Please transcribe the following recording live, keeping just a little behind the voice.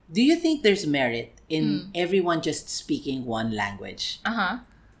Do you think there's merit in everyone just speaking one language?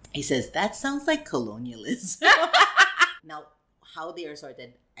 He says, that sounds like colonialism. Now, how they are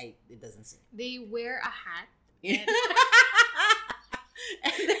sorted, it doesn't say. They wear a hat. And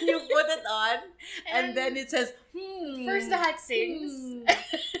then you put it on, and then it says, First the hat sings.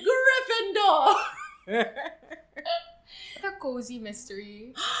 Gryffindor! A cozy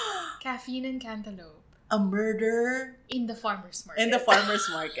mystery. Caffeine and cantaloupe. A murder In the farmer's market. in the farmer's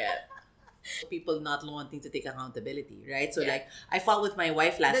market. People not wanting to take accountability, right? So like, I fought with my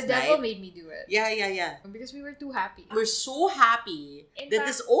wife last The night. devil made me do it. Yeah. Because we were too happy. We're so happy In that fact-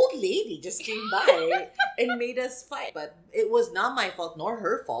 this old lady just came by and made us fight. But it was not my fault nor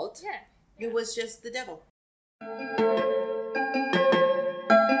her fault. Yeah. It was just the devil.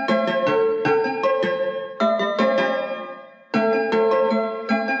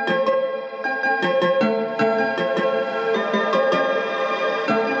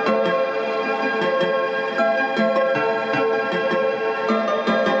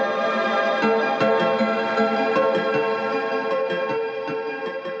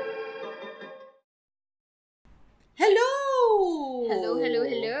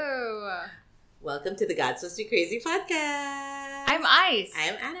 Welcome to the God Must Be Crazy podcast. I'm Ice.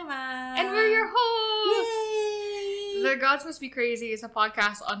 I'm Anima. And we're your hosts. Yay! The Gods Must Be Crazy is a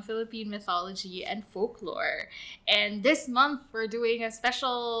podcast on Philippine mythology and folklore. And this month, we're doing a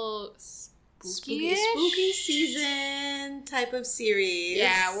special spooky season type of series.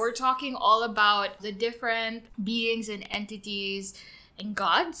 Yeah, we're talking all about the different beings and entities and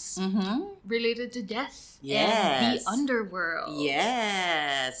gods related to death and the underworld.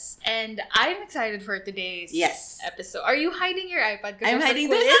 Yes. And I'm excited for today's episode. Are you hiding your iPad? I'm hiding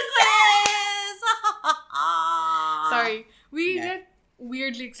the quiz. Sorry. We get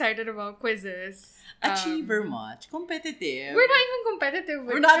weirdly excited about quizzes. Achiever much. Competitive. We're not even competitive.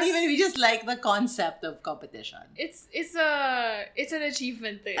 We just like the concept of competition. It's an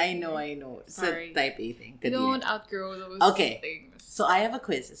achievement thing. I know. It's a type A thing. You don't outgrow those things. So I have a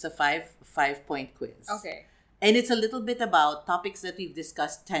quiz. It's a five-point quiz. Okay. And it's a little bit about topics that we've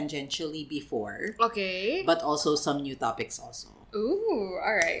discussed tangentially before. Okay. But also some new topics also. Ooh,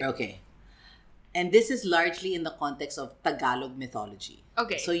 all right. Okay. And this is largely in the context of Tagalog mythology.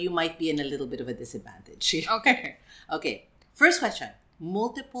 Okay. So you might be in a little bit of a disadvantage. Okay. Okay. First question.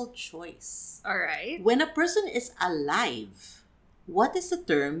 Multiple choice. All right. When a person is alive, what is the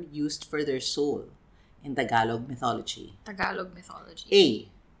term used for their soul in Tagalog mythology? Tagalog mythology. A.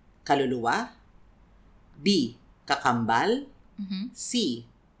 Kaluluwa. B. Kakambal. C.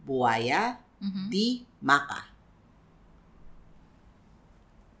 Buwaya. D. Maka.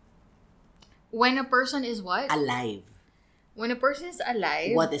 When a person is what? Alive. When a person is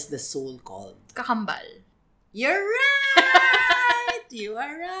alive. What is the soul called? Kakambal. You're right! You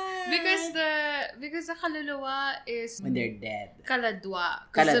are right! Because the kaluluwa is when they're dead.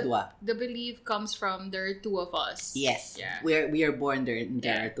 Kaladwa. Kaladwa. The belief comes from there are two of us. Yes. Yeah. We are born there and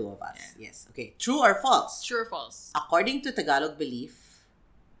there are two of us. Yeah. Yes. Okay. True or false? True or false? According to Tagalog belief,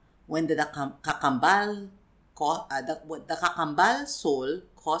 when the kakambal the kakambal soul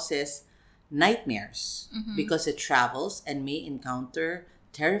causes nightmares because it travels and may encounter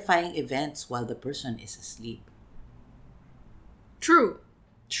terrifying events while the person is asleep. True.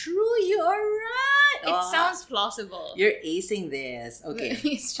 True, you are right. It sounds plausible. You're acing this. Okay.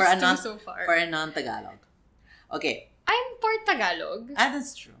 It's just so far. For a non-Tagalog. Okay. I'm part Tagalog.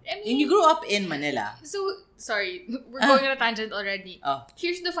 That's true. I mean, and you grew up in Manila. So, sorry, we're going on a tangent already. Oh.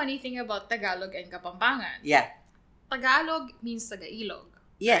 Here's the funny thing about Tagalog and Kapampangan. Yeah. Tagalog means Tagailog.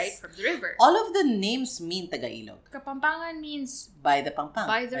 Yes. Right? From the river. All of the names mean Tagailog. Kapampangan means by the Pampang.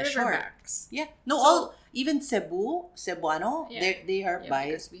 by the riverbanks. Yeah. No, So, even Cebuano, they are by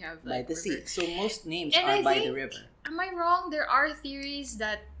because we have, like, the sea. river. So most names And are I by think, the river. Am I wrong? There are theories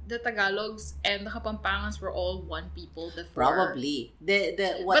that the Tagalogs and the Kapampangans were all one people before. Probably.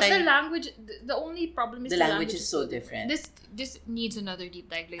 The language, the only problem is the language is so different. This needs another deep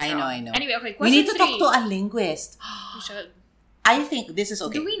dive later I know. Anyway, okay, we need to question talk to a linguist. We should. I think this is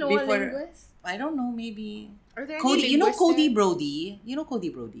okay. Do we know a linguist? I don't know, maybe. Are there Cody, any you know Cody there? Brody? You know Cody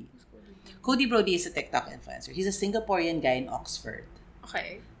Brody? Cody Brody is a TikTok influencer. He's a Singaporean guy in Oxford.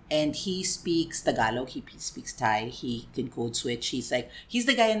 Okay. And he speaks Tagalog. He speaks Thai. He can code switch. He's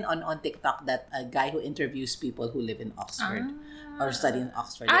the guy on TikTok, that a guy who interviews people who live in Oxford or study in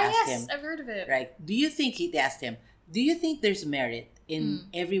Oxford. They asked him, I've heard of it. Right. They asked him, do you think there's merit in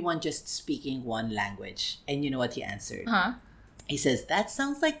everyone just speaking one language? And you know what he answered? He says, that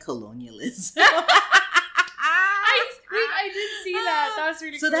sounds like colonialism. I did see that. That was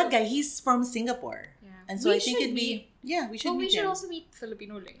really so cool. that guy, he's from Singapore. Yeah. And so I think it'd be Yeah, we should But meet we should him. also meet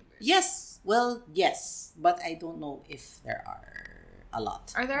Filipino linguists. Yes. Well, yes. But I don't know if there are a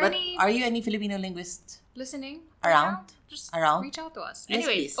lot. Are there but any Are you any Filipino linguist listening around? right now? Just Around? reach out to us. Yes,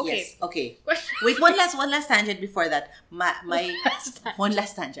 Anyway, please. okay. Yes. Okay. Wait, one last tangent before that. One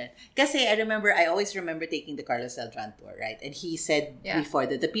last tangent. Kasi I always remember taking the Carlos Eldran tour, right? And he said before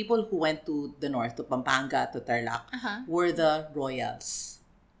that the people who went to the north, to Pampanga, to Tarlac, were the royals.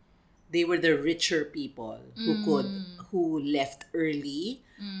 They were the richer people who left early,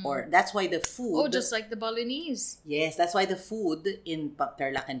 or that's why the food. Oh, just like the Balinese. Yes, that's why the food in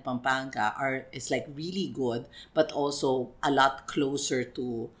Tarlac and Pampanga is like really good, but also a lot closer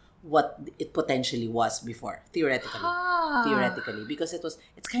to what it potentially was before, theoretically, because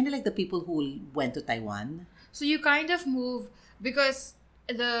it's kind of like the people who went to Taiwan. So you kind of move because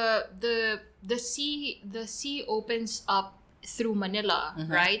the sea opens up through Manila,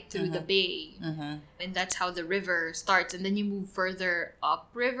 right? Through the bay. And that's how the river starts. And then you move further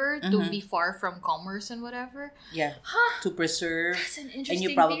upriver to be far from commerce and whatever. Yeah. To preserve. That's an interesting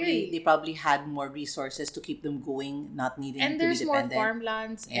They probably had more resources to keep them going, not needing and to be there's more dependent.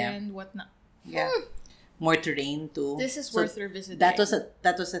 farmlands and whatnot. Yeah. More terrain too. This is worth revisiting. That was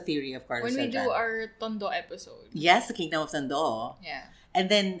a theory of Carlos when we Eldran. do our Tondo episode. Yes, the Kingdom of Tondo. Yeah. And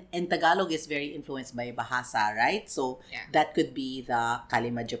then, in Tagalog is very influenced by Bahasa, right? So, that could be the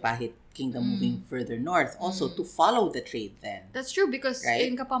Kalimajapahit kingdom moving further north, also to follow the trade then. That's true, because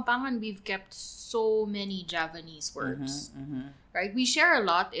in Kapampangan, we've kept so many Javanese words. Right? We share a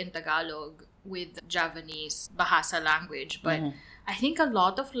lot in Tagalog with Javanese Bahasa language, but I think a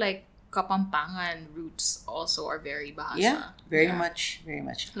lot of like Kapampangan roots also are very Bahasa. Yeah, very much.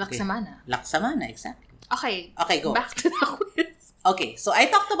 Laksamana. Okay. Laksamana, exactly. Okay, go. Back to the quiz. Okay, so I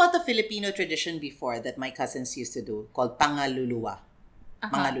talked about the Filipino tradition before that my cousins used to do called pangaluluwa.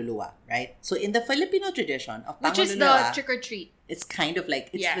 Pangaluluwa, right? So in the Filipino tradition of pangaluluwa, which is the trick or treat. It's kind of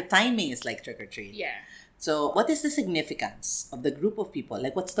like the timing is like trick or treat. Yeah. So what is the significance of the group of people?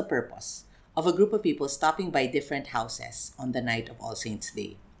 Like what's the purpose of a group of people stopping by different houses on the night of All Saints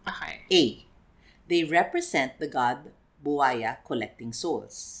Day? Okay. A, they represent the god Buaya collecting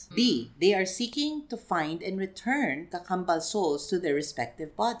souls. B, they are seeking to find and return kakambal souls to their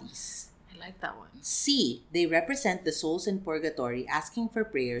respective bodies. I like that one. C, they represent the souls in purgatory asking for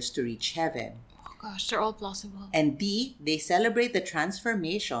prayers to reach heaven. Oh gosh, they're all plausible. And D, they celebrate the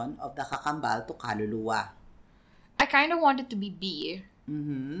transformation of the kakambal to kaluluwa. I kind of want it to be B.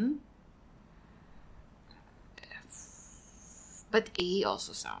 But A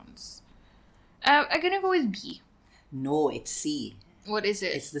also sounds... I'm gonna go with B. No, it's C. What is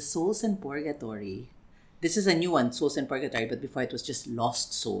it? It's the souls in purgatory. This is a new one, souls in purgatory, but before it was just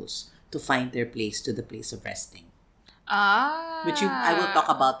lost souls to find their place to the place of resting. Which I will talk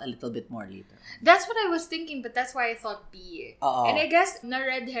about a little bit more later. That's what I was thinking, but that's why I thought B. Uh-oh. And I guess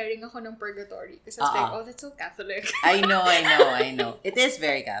na-red herring ako ng purgatory. Because I was like, oh, that's so Catholic. I know. It is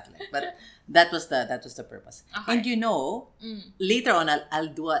very Catholic, but that was the purpose. Okay. And later on,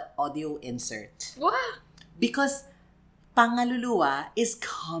 I'll do an audio insert. What? Because Pangaluluwa is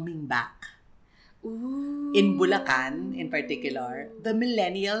coming back. Ooh. In Bulacan, in particular, the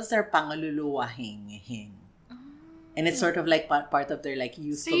millennials are pangaluluwahing. And it's sort of like part of their like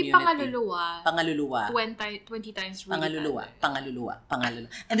youth community. Pangaluluwa. 20 times really Pangaluluwa.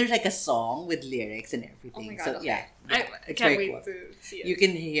 And there's like a song with lyrics and everything. Oh my God, so okay. yeah, I can't wait to see it. You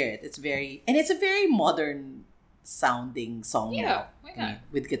can hear it. It's a very modern sounding song. Yeah, why not?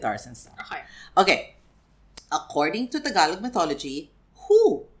 With guitars and stuff. Okay. According to Tagalog mythology,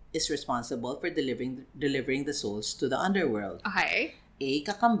 who is responsible for delivering the souls to the underworld? Okay. A,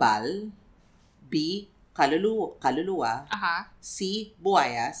 kakambal. B, kaluluwa. C,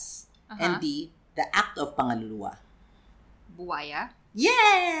 buayas. And D, the act of pangaluluwa. Buaya?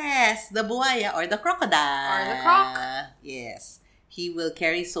 Yes! The buaya or the crocodile. Or the croc. Yes. He will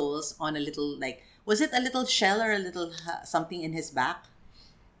carry souls on a little, like, was it a little shell or a little something in his back?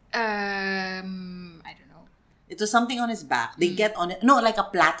 I don't know. It was something on his back. They get on it. No, like a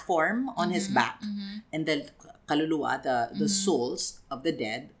platform on his back. And the kaluluwa, the souls of the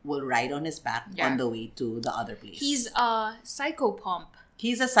dead, will ride on his back on the way to the other place. He's a psychopomp.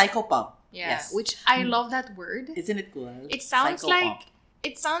 He's a psychopomp. Yeah, Yes. which I love that word. Isn't it cool? It sounds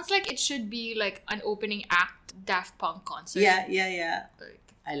Psychopomp. like it should be like an opening act Daft Punk concert. Yeah. Like,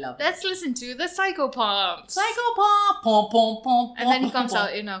 I love it. let's listen to the Psychopomps. Psychopomp! Pom, pom, pom, And then he pom, comes pom.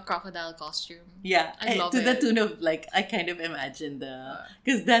 out in a crocodile costume. Yeah, I love to the it. tune of like I kind of imagine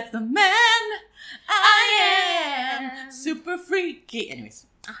because that's the man I am, super freaky. Anyways,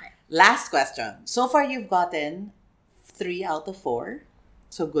 Okay. last question. So far, you've gotten 3 out of 4,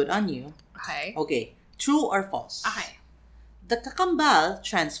 so good on you. Okay. Okay, True or false? Okay. The kakambal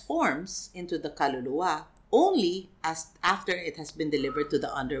transforms into the kaluluwa only after it has been delivered to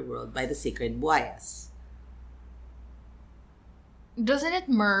the underworld by the sacred buhayas. Doesn't it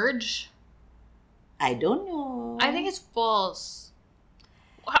merge? I don't know. I think it's false.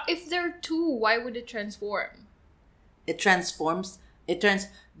 If there are two, why would it transform? It transforms. It turns.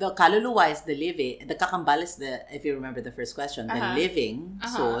 The kaluluwa is the living. The kakambal is the, if you remember the first question, the living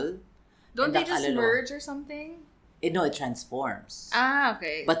soul. Don't and they the just kaluluwa. merge or something? No, it transforms.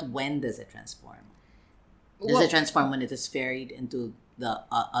 Okay. But when does it transform? Does it transform when it is ferried into the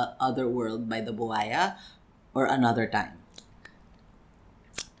other world by the buhaya, or another time?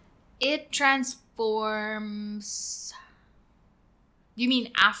 It transforms. You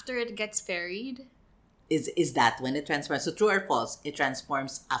mean after it gets ferried? Is that when it transforms? So true or false? It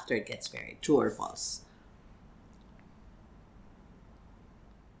transforms after it gets ferried. True or false?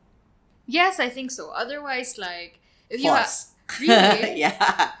 Yes, I think so. Otherwise, like if you False. really,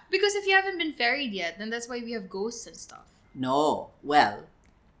 Yeah. because if you haven't been ferried yet, then that's why we have ghosts and stuff. No. Well,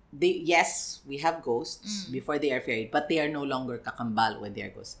 yes, we have ghosts before they are ferried, but they are no longer kakambal when they are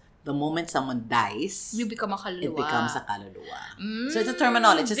ghosts. The moment someone dies, You become a kaluluwa. it becomes a kaluluwa. So it's a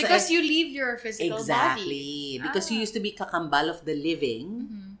terminology. Because you leave your physical body. Exactly. Because you used to be kakambal of the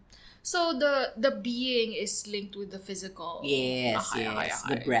living. So the being is linked with the physical. Yes, Okay.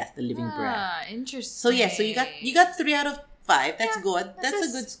 the breath, the living breath. Interesting. So yeah, so you got 3 out of 5. That's good. That's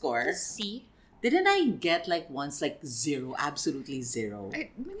a good score. That's C. Didn't I get once 0, absolutely 0?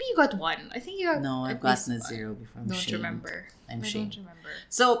 Maybe you got 1. I think you got. No, I've at least gotten a one. 0 before. I'm Don't shamed. remember. I'm I shamed. don't remember.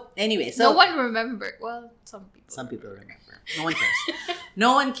 So anyway, No one remembered. Well, some people. Some people remember. No one cares.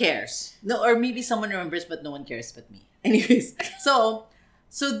 No one cares. No, or maybe someone remembers, but no one cares but me. Anyways, so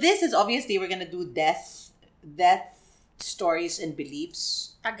this is obviously we're gonna do death stories and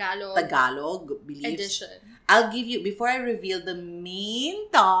beliefs. Tagalog beliefs. Edition. I'll give you, before I reveal the main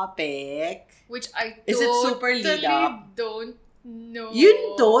topic. Which I Is it super lead up? don't know.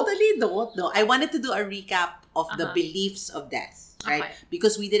 You totally don't know. I wanted to do a recap of the beliefs of death, right? Okay.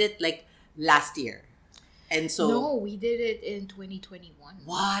 Because we did it last year. And so... No, we did it in 2021.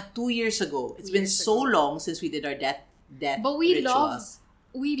 What? 2 years ago. It's been so long since we did our death But we rituals.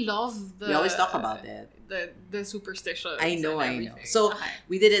 We love the... We always talk about it. The superstitions. I know. and So, okay.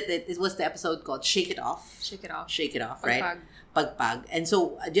 we did it. It was the episode called Shake It Off. Shake it off. Shake It Off, Pagpag. right? Pagpag. And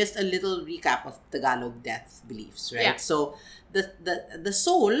so, just a little recap of Tagalog death beliefs, right? Yeah. So, the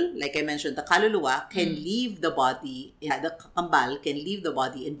soul, like I mentioned, the kaluluwa can leave the body, the kambal can leave the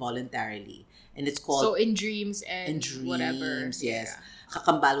body involuntarily. And it's called... So, in dreams and whatever. Yes. Yeah.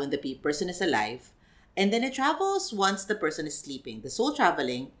 Kakambal when the person is alive. And then it travels once the person is sleeping. The soul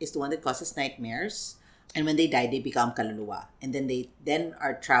traveling is the one that causes nightmares. And when they die, they become kaluluwa. And then they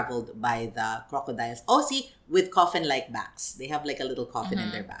are traveled by the crocodiles. Oh, see, with coffin-like backs. They have a little coffin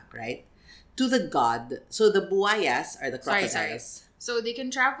in their back, right? To the god. So the buhayas are the crocodiles. Sorry. So they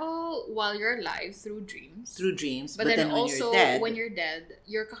can travel while you're alive through dreams. But then when also, you're dead... when you're dead,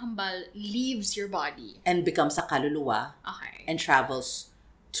 your kakambal leaves your body. And becomes a kaluluwa. Okay. And travels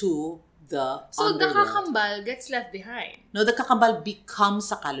to the So the underworld. kakambal gets left behind. No, the kakambal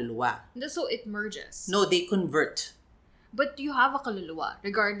becomes a kaluluwa. So it merges. No, they convert. But you have a kaluluwa,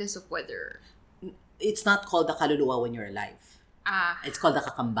 regardless of whether... It's not called the kaluluwa when you're alive. It's called the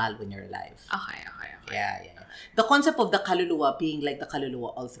kakambal when you're alive. Okay. Yeah. The concept of the kaluluwa being like the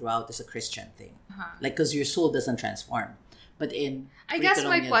kaluluwa all throughout is a Christian thing. Because your soul doesn't transform. But in I guess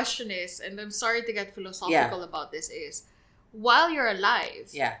my pre-colonial- question is, and I'm sorry to get philosophical about this, is while you're alive,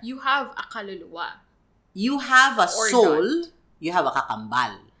 you have a kaluluwa. You have a Or soul, not. you have a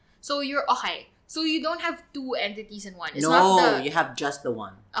kakambal. So you're, okay. So you don't have two entities in one. It's No, not you have just the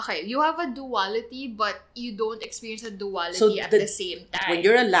one. Okay, you have a duality, but you don't experience a duality at the same time. When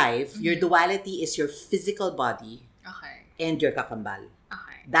you're alive, your duality is your physical body and your kakambal.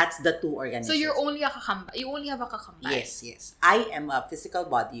 Okay. That's the two organizations. So you're only a kakambal. You only have a kakambal. Yes. I am a physical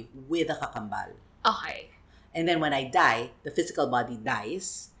body with a kakambal. Okay. And then when I die, the physical body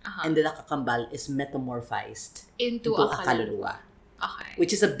dies, and the kakambal is metamorphized into a kaluluwa. Okay.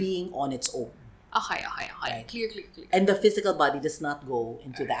 Which is a being on its own. Okay. Right. Clear. And the physical body does not go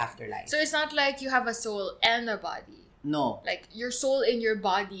into the afterlife. So it's not like you have a soul and a body. No. Like your soul in your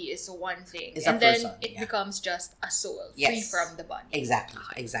body is one thing. It's and a then person, it becomes just a soul, free Yes. from the body. Exactly.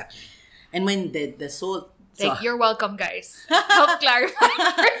 And when the soul... You're welcome, guys. Help clarify.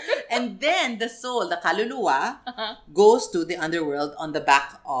 And then the soul, the kaluluwa, goes to the underworld on the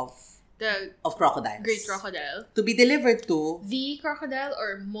back of crocodiles. Great crocodile. To be delivered to... The crocodile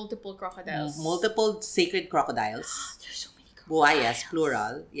or multiple crocodiles? Multiple sacred crocodiles. There's so many crocodiles. Buhayas,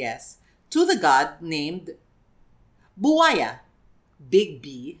 plural, yes. to the god named Buwaya, Big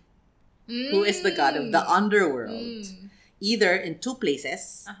B, who is the god of the underworld. Either in two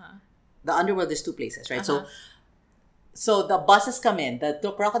places. The underworld is two places, right? So the buses come in,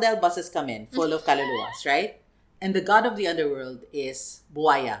 the crocodile buses come in, full of kaluluwas, right? And the god of the underworld is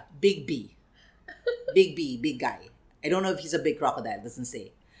Buwaya, Big B. Big B, big guy. I don't know if he's a big crocodile, doesn't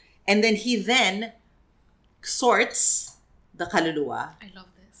say. And then he then sorts the kaluluwa I love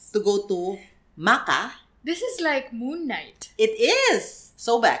this. to go to Maka. This is like Moon Knight. It is!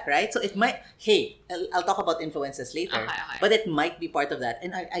 Sobek, right? So it might... Hey, I'll talk about influences later. But it might be part of that.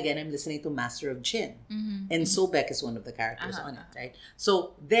 And again, I'm listening to Master of Jin. And Sobek is one of the characters on it, right?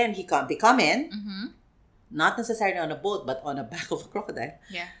 So then they come in, not necessarily on a boat, but on the back of a crocodile.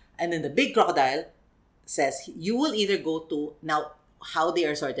 Yeah. And then the big crocodile says, you will either go to... Now, how they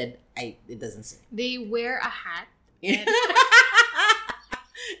are sorted, it doesn't say. They wear a hat.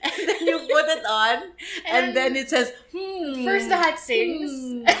 And then you put it on, and then it says, First the hat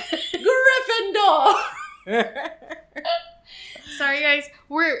sings. Gryffindor! Sorry guys,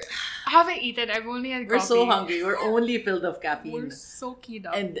 I haven't eaten. I've only had coffee. We're so hungry. We're only filled of caffeine. We're so keyed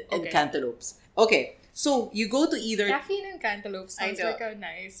up. And cantaloupes. Okay, so you go to either... Caffeine and cantaloupe sounds like a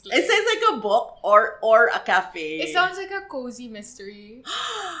nice... It sounds like a book or a cafe. It sounds like a cozy mystery.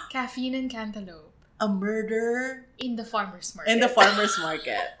 Caffeine and cantaloupe. A murder in the farmer's market.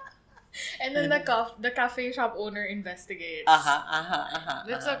 And then the cafe shop owner investigates.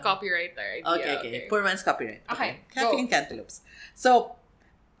 That's a copywriter idea. Okay. Poor man's copyright. Okay. Cafe and cantaloupes. So,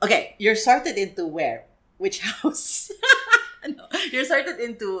 okay, you're sorted into where? Which house? No, you're sorted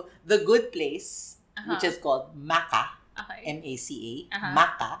into the good place, which is called Maka. M-A-C-A.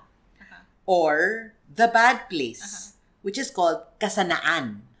 Maka. Or the bad place, which is called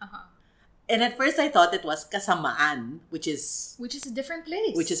Kasanaan. And at first I thought it was Kasamaan, which is a different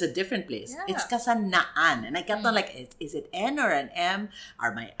place. Yeah. It's Kasanaan. And I kept on like, is it N or an M?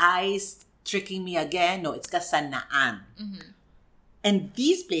 Are my eyes tricking me again? No, it's Kasanaan. And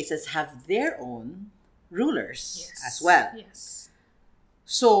these places have their own rulers as well. Yes.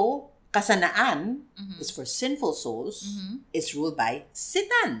 So, Kasanaan is for sinful souls. It's ruled by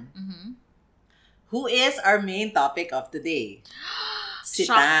Sitan, who is our main topic of the day.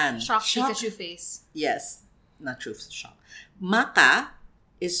 Sitan. Shock Pikachu face. Yes. Not true. Shock. Maka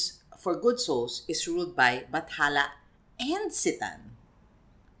is, for good souls, is ruled by Bathala and Sitan.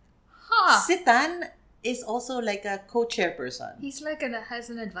 Sitan is also like a co-chairperson. He's like has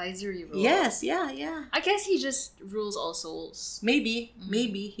an advisory role. Yes, yeah. I guess he just rules all souls. Maybe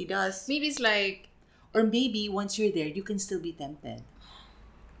he does. Maybe it's like... Or maybe once you're there, you can still be tempted.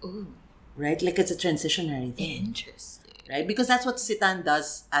 Ooh. Right? Like it's a transitionary thing. Interesting. Right? Because that's what Sitan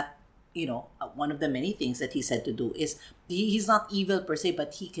does at, one of the many things that he said to do is, he's not evil per se,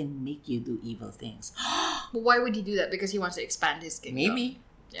 but he can make you do evil things. But why would he do that? Because he wants to expand his kingdom. Maybe.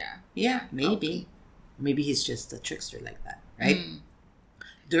 Yeah, maybe. Okay. Maybe he's just a trickster like that, right?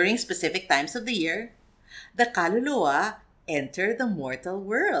 During specific times of the year, the kaluluwa enter the mortal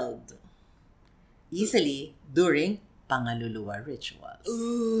world. Easily during pangaluluwa rituals.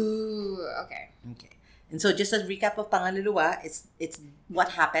 Ooh, okay. And so just a recap of pangaluluwa, it's what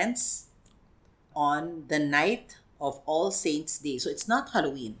happens on the night of All Saints' Day. So it's not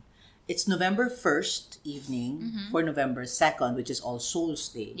Halloween. It's November 1st evening for November 2nd, which is All Souls'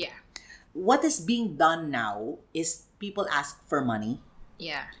 Day. Yeah. What is being done now is people ask for money.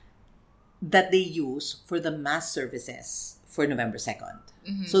 Yeah. That they use for the mass services for November 2nd.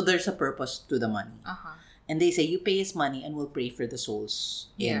 So there's a purpose to the money. And they say, you pay us money and we'll pray for the souls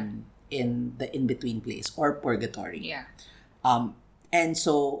in the in-between place or purgatory. Yeah. And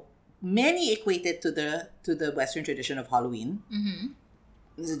so many equate it to the Western tradition of Halloween.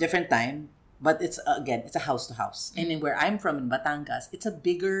 It's a different time, but it's a house to house. And in where I'm from in Batangas, it's a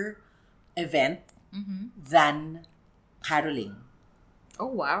bigger event than caroling. Oh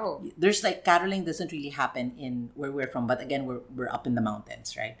wow! There's like caroling doesn't really happen in where we're from, but again we're up in the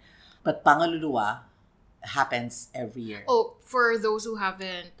mountains, right? But pangaluluwa happens every year. Oh, for those who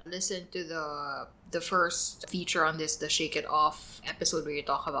haven't listened to the first feature on this, the Shake It Off episode where you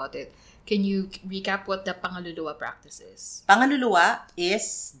talk about it, can you recap what the pangaluluwa practice is? Pangaluluwa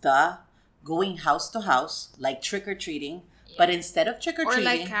is the going house to house, like trick-or-treating, but instead of trick-or-treating... Or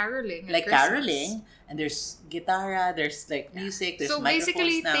like caroling. Like caroling, and there's guitarra, there's like music, there's microphones now. So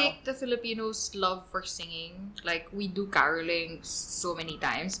basically, take the Filipinos' love for singing. Like, we do caroling so many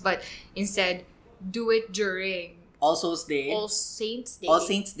times, but instead, do it during... All Souls Day. All Saints Day. All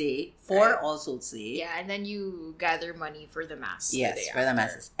Saints Day. For All Souls Day. Yeah, and then you gather money for the mass. Yes, for the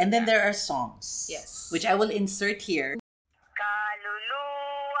masses. And then there are songs. Yes. Which I will insert here.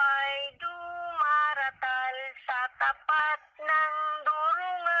 Kaluluwa'y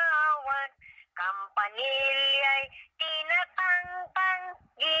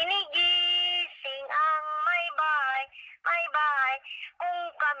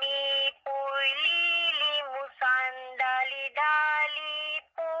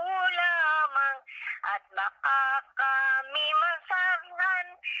kami masahan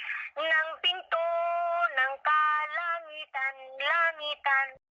ng pinto ng kalangitan.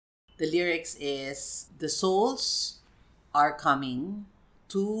 The lyrics is, the souls are coming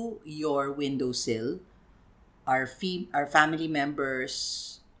to your windowsill. Our family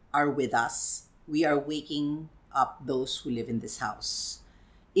members are with us. We are waking up those who live in this house.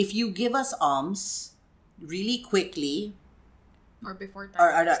 If you give us alms really quickly, or before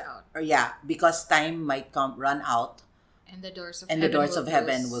time runs out, because time might run out, and the doors of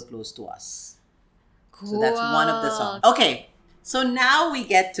heaven will close to us. Cool. So that's one of the songs. Okay, so now we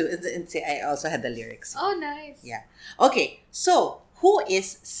get to. I also had the lyrics. Oh, nice. Yeah. Okay, so who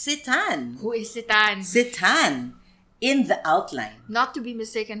is Sitan? Sitan, in the outline. Not to be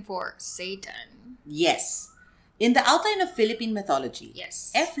mistaken for Satan. Yes. In the outline of Philippine mythology,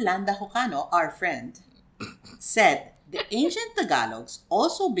 yes. F. Landa Hocano, our friend, said the ancient Tagalogs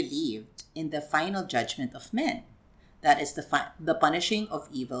also believed in the final judgment of men. That is the punishing of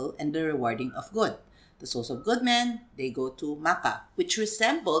evil and the rewarding of good. The souls of good men, they go to Maka, which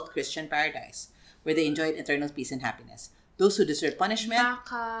resembled Christian paradise, where they enjoyed eternal peace and happiness. Those who deserve punishment...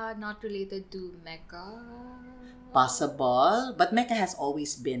 Maka, not related to Mecca? Possible. But Mecca has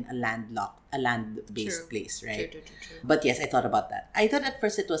always been a land-based place, right? True. But yes, I thought about that. I thought at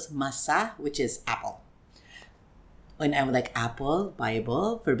first it was Masa, which is apple. When I'm like, apple,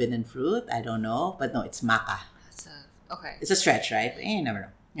 Bible, forbidden fruit, I don't know. But no, it's Maka. Okay. It's a stretch, right? You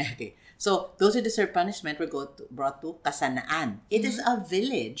never know. Okay. So, those who deserve punishment were brought to Kasanaan. It is a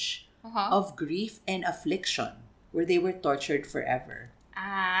village of grief and affliction where they were tortured forever.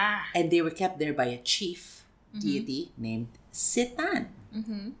 And they were kept there by a chief deity named Sitan.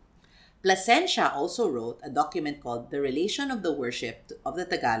 Plasencia also wrote a document called The Relation of the Worship of the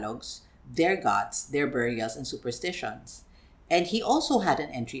Tagalogs, Their Gods, Their Burials, and Superstitions. And he also had an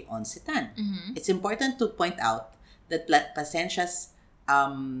entry on Sitan. It's important to point out that Plasencia's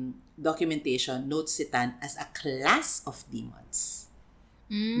documentation notes Sitan as a class of demons,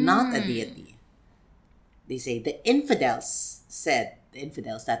 not a deity. They say the infidels,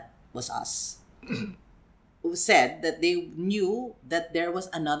 that was us, who said that they knew that there was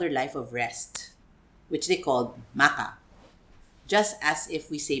another life of rest, which they called Maka, just as if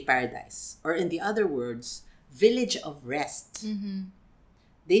we say paradise, or in the other words, village of rest.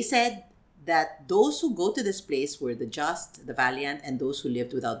 They said that those who go to this place were the just, the valiant, and those who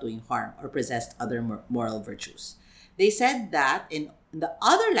lived without doing harm or possessed other moral virtues. They said that in the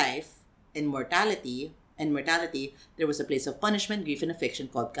other life, in mortality, there was a place of punishment, grief, and affliction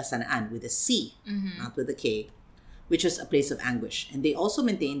called Kasanaan, with a C, not with a K, which was a place of anguish. And they also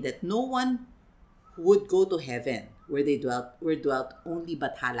maintained that no one would go to heaven where dwelt only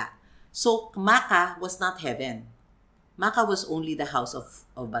Bathala. So Maka was not heaven. Maka was only the house of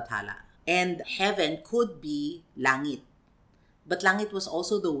Bathala. And heaven could be langit. But langit was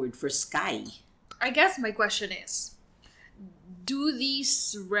also the word for sky. I guess my question is, do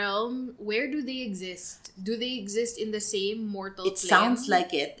these realms, where do they exist? Do they exist in the same mortal plane? It sounds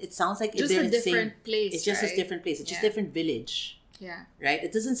like it. It sounds like just they're a different place. It's just a different place. It's just a different village. Yeah. Right?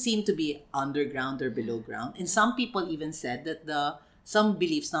 It doesn't seem to be underground or below ground. And some people even said that some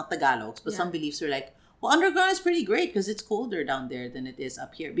beliefs, not Tagalogs, but some beliefs were like, well, underground is pretty great because it's colder down there than it is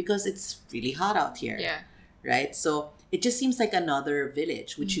up here because it's really hot out here. Yeah. Right? So it just seems like another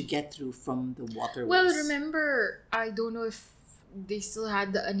village which you get through from the waterways. Well, remember, I don't know if they still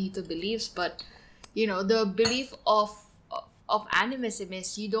had the Anita beliefs, but the belief of animism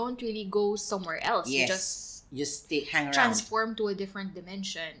is you don't really go somewhere else. Yes. You just hang around. Transform to a different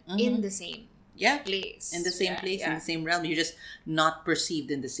dimension in the same place. In the same place, in the same realm. You're just not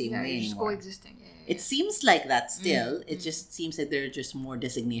perceived in the same way you're just anymore. coexisting. It seems like that still. It just seems that there are just more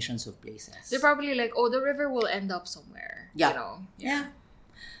designations of places. They're probably like, the river will end up somewhere. Yeah. Yeah.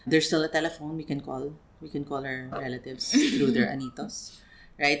 There's still a telephone we can call. We can call our relatives through their anitos.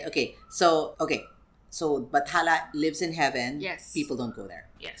 Right? Okay. So Bathala lives in heaven. Yes. People don't go there.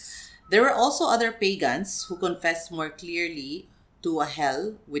 Yes. There were also other pagans who confessed more clearly to a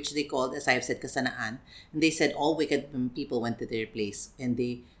hell, which they called, as I have said, Kasanaan. And they said all wicked people went to their place. And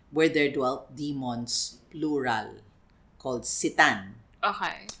where there dwelt demons, plural, called Sitan.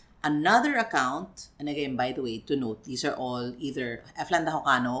 Okay. Another account, and again, by the way, to note, these are all either Eflanda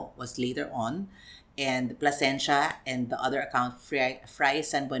Hocano was later on, and Plasencia and the other account, Fray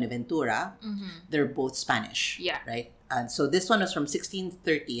San Buenaventura, they're both Spanish. Yeah. Right? And so this one was from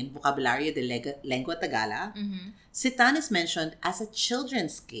 1613, Vocabulario de Lengua Tagala. Sitan is mentioned as a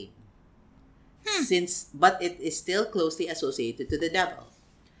children's game, but it is still closely associated to the devil.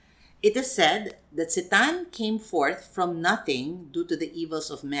 It is said that Sitan came forth from nothing due to the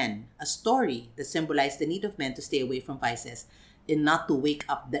evils of men, a story that symbolized the need of men to stay away from vices and not to wake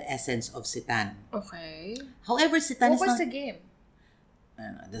up the essence of Sitan. Okay. However, Sitan What is was not... the game? I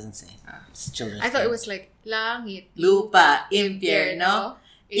don't know, it doesn't say. It's children's I thought game. it was like langit, Lupa, impyerno,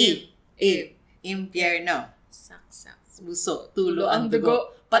 im, impyerno. saksak. Busok, tulo ang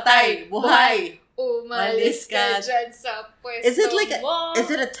dugo, patay, buhay. Umalis ka dyan sa pwesto Is it like mo. is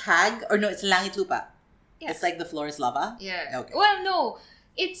it a tag or no? It's langit lupa. Yeah. It's like the floor is lava. Yeah. Okay. Well, no.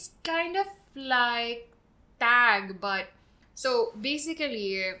 It's kind of like tag, but so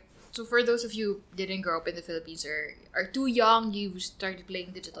basically, so for those of you who didn't grow up in the Philippines or are too young, you started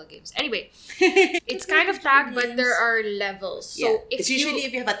playing digital games. Anyway, it's kind of tag, but there are levels. So Yeah. if It's usually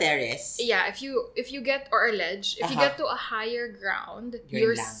if you have a terrace. yeah, if you get or a ledge, if you get to a higher ground,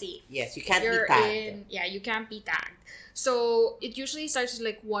 you're lang. safe. Yes, you can't You're be tagged. you can't be tagged. So it usually starts with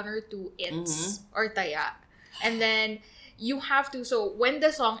like 1 or 2 its or taya. And then you have to, so when the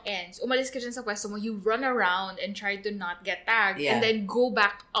song ends, umalis ka dyan sa pwesto mo, you run around and try to not get tagged Yeah. and then go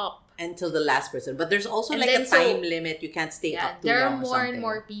back up. Until the last person. But there's also And like a then time limit. You can't stay Yeah, up too there are long or more and something.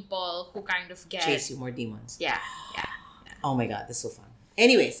 more people who kind of get... Chase you, more demons. Yeah. Oh my god, that's so fun.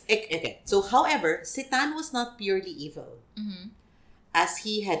 Anyways, okay. So, however, Sitan was not purely evil. As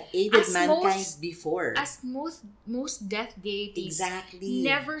he had aided As mankind most- before. As most death deities Exactly.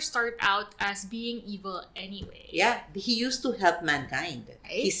 never start out as being evil anyway. Yeah, he used to help mankind.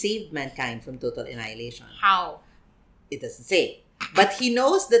 Right? He saved mankind from total annihilation. How? It doesn't say. But he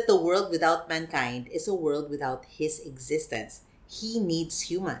knows that the world without mankind is a world without his existence. He needs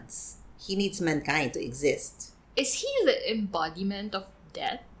humans. He needs mankind to exist. Is he the embodiment of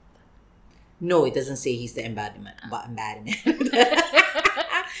death? No, it doesn't say he's the embodiment. Embodiment.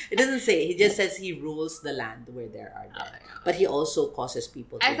 It doesn't say. He just says he rules the land where there are dead. But he also causes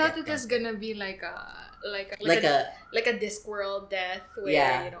people to I thought get it was dead. gonna be like a Discworld death where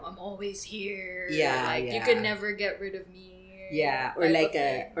Yeah. I'm always here. Yeah, like you yeah. can never get rid of me. Yeah, or type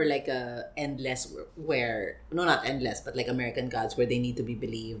like of thing. a endless where no, not endless, but like American Gods where they need to be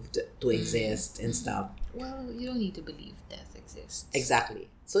believed to exist and stuff. Well, you don't need to believe death exists. Exactly.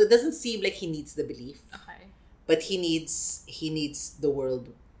 So it doesn't seem like he needs the belief, Okay. but he needs the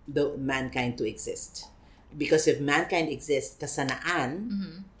world, the mankind to exist. Because if mankind exists,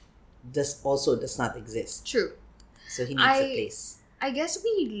 kasanaan does not exist. True. So he needs a place. I guess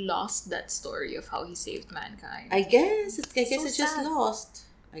we lost that story of how he saved mankind. I guess it's So just sad. lost.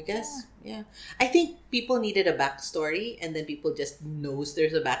 I guess, yeah. I think people needed a backstory, and then people just knows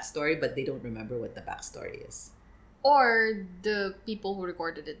there's a backstory, but they don't remember what the backstory is. Or the people who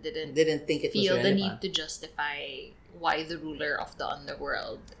recorded it Didn't think it was feel the relevant. need to justify why the ruler of the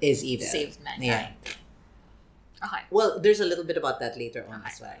underworld Is evil. saved mankind. Okay. Well, there's a little bit about that later on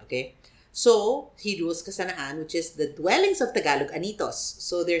as well, okay? So, he rules Kasanaan, which is the dwellings of Tagalog, Anitos.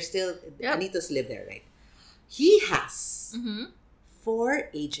 So, there's still, Yep. Anitos live there, right? He has Mm-hmm. 4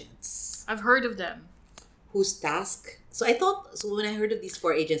 agents I've heard of them. whose task... So, when I heard of these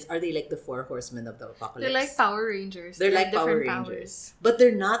 4 agents, are they like the 4 horsemen of the apocalypse? They're like Power Rangers. They're They like have Power different Rangers. But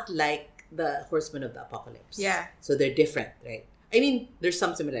they're not like the horsemen of the apocalypse. Yeah. So, they're different, right? I mean, there's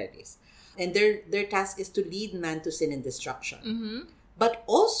some similarities. And their task is to lead man to sin and destruction. Mm-hmm. But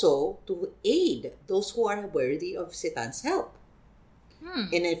also to aid those who are worthy of Sitan's help.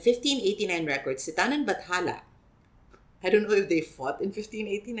 In a 1589 record, Sitan and Bathala, I don't know if they fought in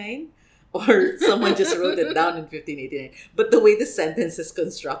 1589 or someone just wrote it down in 1589. But the way the sentence is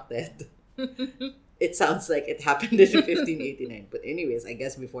constructed, it sounds like it happened in 1589. But anyways, I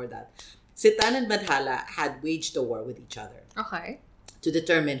guess before that, Sitan and Bathala had waged a war with each other Okay. to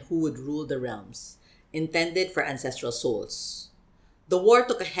determine who would rule the realms, intended for ancestral souls. The war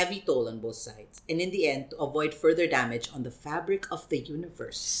took a heavy toll on both sides, and in the end, to avoid further damage on the fabric of the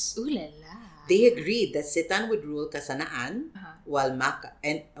universe, Ooh la la. they agreed that Sitan would rule Kasanaan, while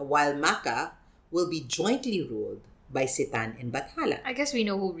Maka will be jointly ruled by Sitan and Bathala. I guess we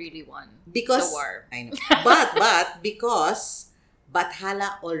know who really won Because the war. I know, but because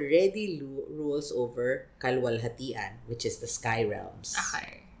Bathala already rules over Kalwalhatian, which is the sky realms.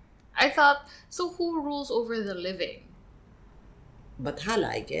 Okay. I thought, so who rules over the living? Bathala,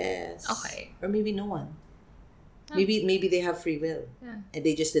 I guess. Okay. Or maybe no one. Maybe they have free will. Yeah. And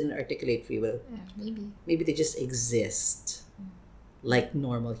they just didn't articulate free will. Yeah, maybe. Maybe they just exist like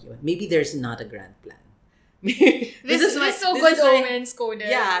normal human. Maybe there's not a grand plan. This is so good omens, Conan.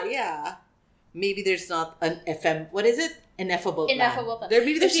 Yeah. maybe there's not an what is it? Ineffable plan. Ineffable plan.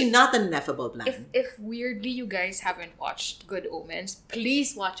 Maybe there's not an ineffable plan. If weirdly you guys haven't watched Good Omens,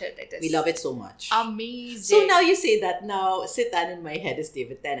 please watch it. It is We love it so much. amazing. So now you say that, now Sitan in my head is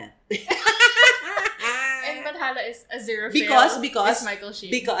David Tennant. And Bathala is Aziraphale. Because is Michael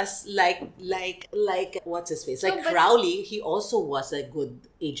Sheen. Because like what's his face? No, Like but- Crowley, he also was a good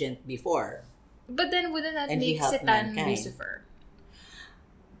agent before. But then wouldn't that And he make helped Sitan mankind. Lucifer?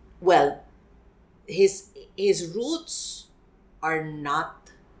 Well, his roots are not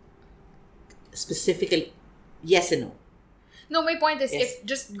specifically yes and no. No, my point is, Yes. if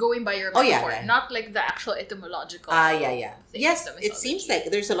just going by your Oh, yeah, metaphor, right. not like the actual etymological. Yeah. thing Yes, of the it seems mythology.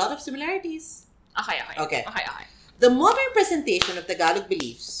 like there's a lot of similarities. Okay. Okay. The modern presentation of Tagalog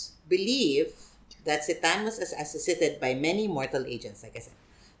beliefs believe that Sitan was assisted by many mortal agents, like I said.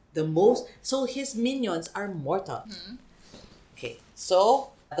 So his minions are mortal. Okay,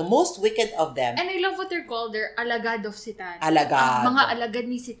 so the most wicked of them, And I love what they're called. They're alagad of Sitan. Alagad. Mga alagad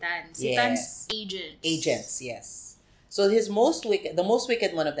ni Sitan. Yes. Sitan's agents. agents, yes. So the most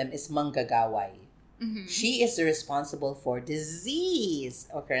wicked one of them is Manggagaway. She is responsible for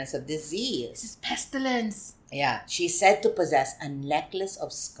occurrence of disease. This is pestilence. Yeah, she's said to possess a necklace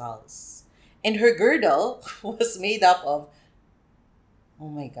of skulls. And her girdle was made up of, oh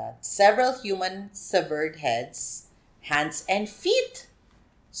my God, several human severed heads, hands, and feet.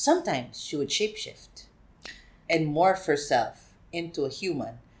 Sometimes she would shapeshift and morph herself into a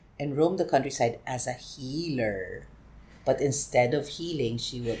human and roam the countryside as a healer. But instead of healing,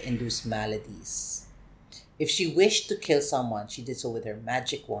 she will induce maladies. If she wished to kill someone, she did so with her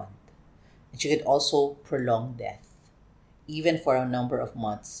magic wand. And she could also prolong death, even for a number of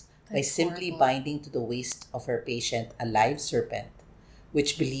months, by That's simply horrible. binding to the waist of her patient a live serpent,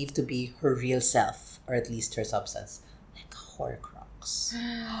 which believed to be her real self, or at least her substance, like a Horcrux,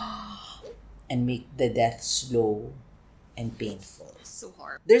 and make the death slow and painful. So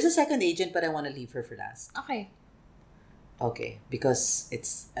horrible. There's a second agent, but I want to leave her for last. Okay. Okay, because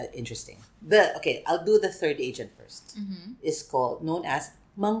it's interesting. I'll do the third agent first. It's known as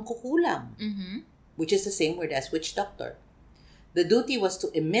Mangkukulam, which is the same word as witch doctor. The duty was to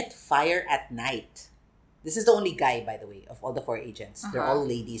emit fire at night. This is the only guy, by the way, of all the four agents. They're all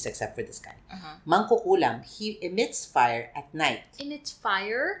ladies except for this guy. Mangkukulam, he emits fire at night. In its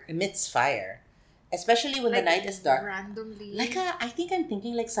fire? Emits fire. Especially when the night is dark. Randomly. I think I'm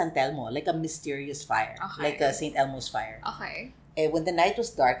thinking like San Telmo, like a mysterious fire. Okay. Like a St. Elmo's fire. Okay. When the night was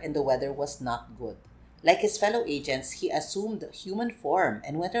dark and the weather was not good. Like his fellow agents, he assumed human form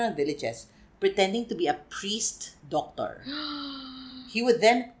and went around villages pretending to be a priest doctor. He would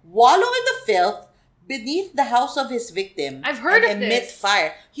then wallow in the filth beneath the house of his victim. I've heard and of emit this.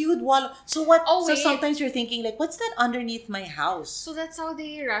 fire. He would wallow. So what? Oh, so wait. sometimes you're thinking like, what's that underneath my house? So that's how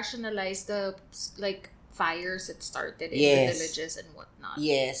they rationalize the fires that started in Yes. the villages and whatnot.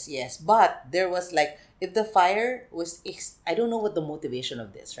 Yes. But there was like, if the fire was, I don't know what the motivation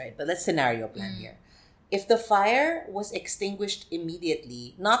of this, right? But let's scenario plan here. If the fire was extinguished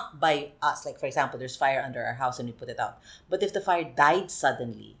immediately, not by us, like for example, there's fire under our house and we put it out. But if the fire died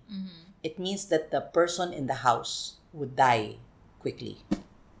suddenly, it means that the person in the house would die quickly.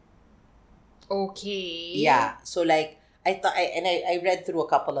 Okay. Yeah. So like, I read through a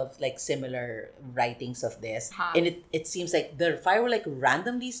couple of like similar writings of this, and it seems like the fire will like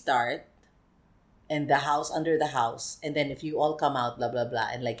randomly start, and the house under the house, and then if you all come out, blah blah blah,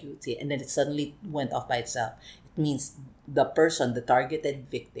 and like you see, and then it suddenly went off by itself. It means the person, the targeted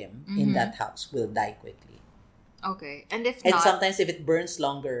victim in that house, will die quickly. Okay. And if And not, sometimes if it burns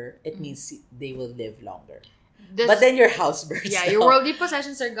longer, it means they will live longer. this- But then your house burns. yeah, your down. worldly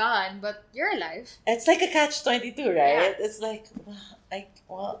possessions are gone, but you're alive. It's like a catch-22, right? Yeah. It's like,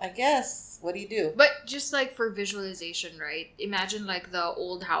 I guess. What do you do? But just like for visualization, right? Imagine like the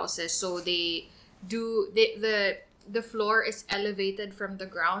old houses. So the floor is elevated from the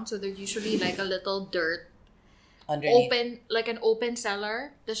ground, so there's usually like a little dirt Underneath. like an open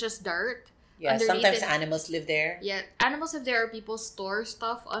cellar. There's just dirt. Yeah, underneath sometimes it. animals live there. Yeah, animals live there, or people store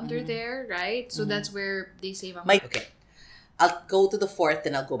stuff under there, right? So that's where they save up. Okay. I'll go to the fourth,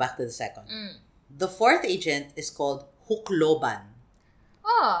 then I'll go back to the second. The fourth agent is called Hukloban.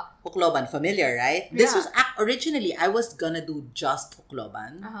 Oh. Hukloban, familiar, right? This Yeah. was originally, I was gonna do just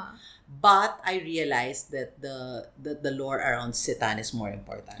Hukloban, Uh-huh. but I realized that the lore around Sitan is more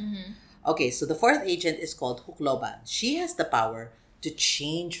important. Okay, so the fourth agent is called Hukloban. She has the power to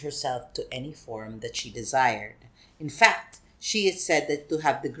change herself to any form that she desired. In fact, she is said that to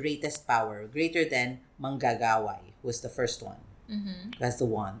have the greatest power, greater than Manggagaway, who was the first one, who has the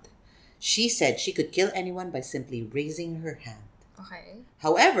wand. She said she could kill anyone by simply raising her hand. Okay.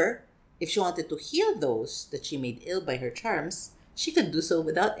 However, if she wanted to heal those that she made ill by her charms, she could do so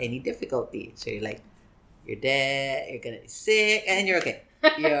without any difficulty. So you're like, you're dead, you're gonna be sick, and you're okay.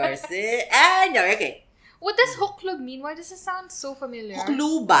 You're sick, and you're okay. What does huklub mean? Why does it sound so familiar?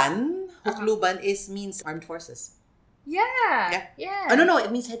 Hukluban means armed forces. Yeah. Oh, no,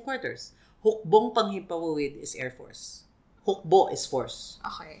 it means headquarters. Hukbong Panghimpawawid is Air Force. Hukbo is force.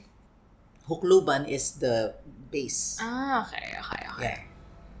 Okay. Hukluban is the base. Okay. Yeah.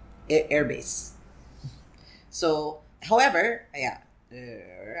 Air base. So, however,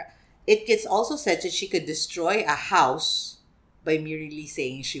 it gets also said that she could destroy a house by merely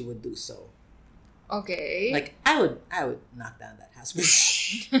saying she would do so. Okay. Like, I would knock down that house.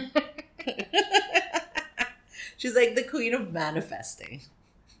 She's like the queen of manifesting.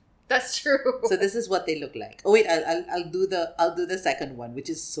 That's true. So this is what they look like. Oh wait, I'll do the second one, which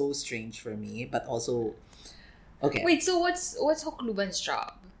is so strange for me, but also okay. Wait, so what's hukluban's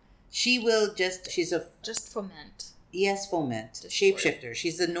job? She's Just foment. Yes, foment. Shapeshifter.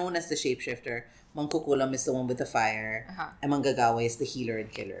 She's known as the shapeshifter. Mangkukulam is the one with the fire. And Manggagawa is the healer and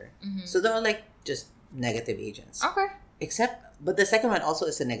killer. Mm-hmm. So they're all like just negative agents. Okay. But the second one also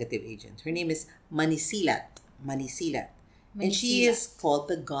is a negative agent. Her name is Manisilat. And she is called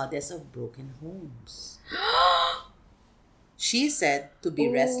the goddess of broken homes. She is said to be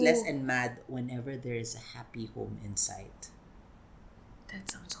restless and mad whenever there is a happy home in sight.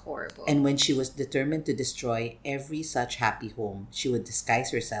 That sounds horrible. And when she was determined to destroy every such happy home, she would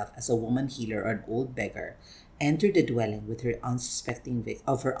disguise herself as a woman healer or an old beggar, enter the dwelling with her unsuspecting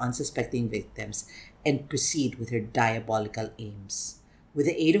victims, and proceed with her diabolical aims. With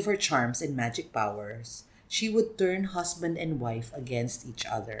the aid of her charms and magic powers, she would turn husband and wife against each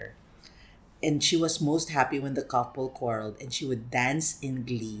other. And she was most happy when the couple quarreled, and she would dance in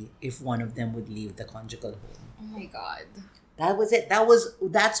glee if one of them would leave the conjugal home. Oh my God. That was it.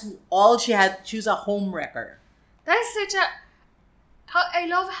 That's all she had. She was a home wrecker. That is such a... I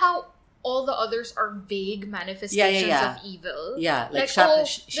love how all the others are vague manifestations of evil. Yeah, like she'll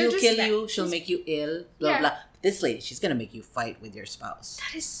kill you, she'll make you ill, blah, blah. This lady, she's gonna make you fight with your spouse.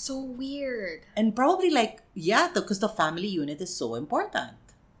 That is so weird. And probably because the family unit is so important.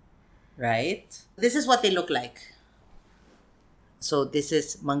 Right? This is what they look like. So this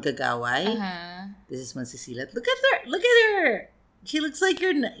is Manggagaway. This is Mansisilat. Look at her. She looks like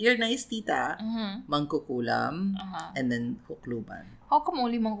your nice tita. Mangkukulam. And then Hukluban. How come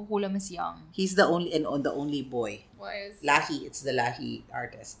only Mangkukulam is young? He's the only boy. Why is... Lahi. It's the Lahi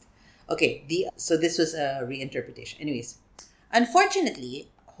artist. Okay, so this was a reinterpretation. Anyways, unfortunately,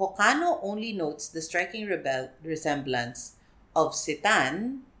 Hokano only notes the striking resemblance of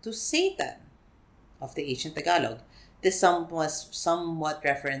Sitan to Satan of the ancient Tagalog. This somewhat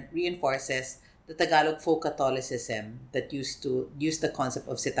reinforces the Tagalog folk Catholicism that used to use the concept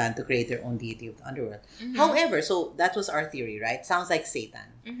of Sitan to create their own deity of the underworld. However, so that was our theory, right? Sounds like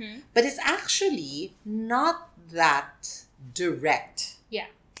Satan. But it's actually not that direct. Yeah.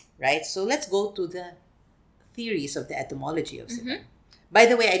 Right? So let's go to the theories of the etymology of Sitan. By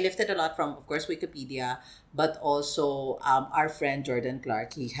the way, I lifted a lot from, of course, Wikipedia, but also our friend Jordan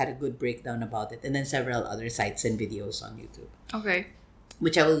Clark. He had a good breakdown about it, and then several other sites and videos on YouTube. Okay.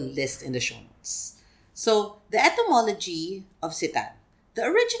 Which I will list in the show notes. So, the etymology of Sitan. The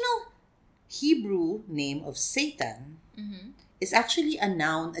original Hebrew name of Satan is actually a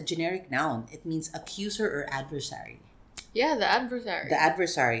generic noun. It means accuser or adversary. Yeah, the adversary. The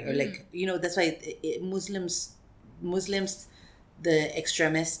adversary, or that's why Muslims, the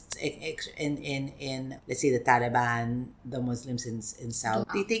extremists in let's say the Taliban, the Muslims in South,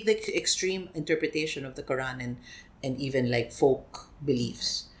 they take the extreme interpretation of the Quran and even like folk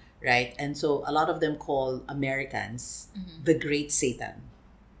beliefs, right? And so a lot of them call Americans the Great Satan.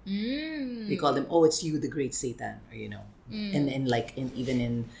 They call them, oh, it's you, the Great Satan, or and even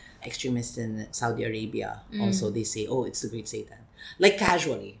in extremists in Saudi Arabia, also they say, oh, it's the Great Satan, like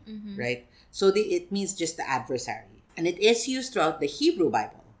casually, right? So it means just the adversary. And it is used throughout the Hebrew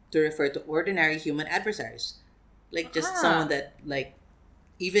Bible to refer to ordinary human adversaries. Like just someone that, like,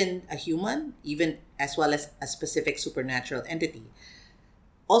 even a human, even as well as a specific supernatural entity.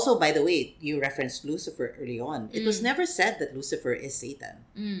 Also, by the way, you referenced Lucifer early on. It was never said that Lucifer is Satan.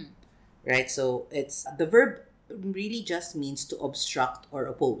 Right? So the verb really just means to obstruct or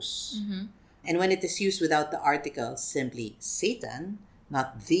oppose. And when it is used without the article, simply Satan,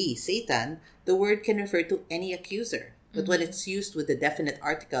 not the Satan, the word can refer to any accuser. But when it's used with the definite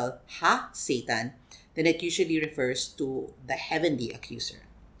article, ha-Satan, then it usually refers to the heavenly accuser.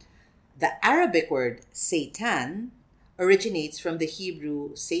 The Arabic word Satan originates from the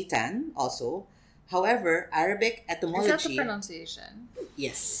Hebrew Satan also. However, Arabic etymology... Is that the pronunciation?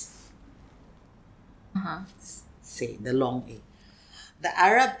 Yes. Say, the long A. The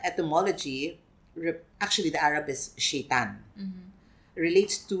Arab etymology, actually the Arab is Shaitan,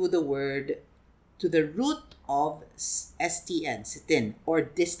 relates to the word, to the root of STN, Sitin, or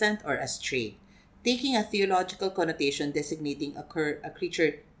distant or astray, taking a theological connotation designating a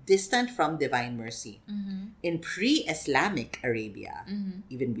creature distant from divine mercy. In pre-Islamic Arabia,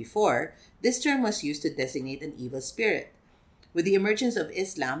 even before, this term was used to designate an evil spirit. With the emergence of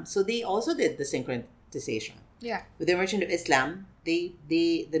Islam, so they also did the synchronization. Yeah. With the emergence of Islam, the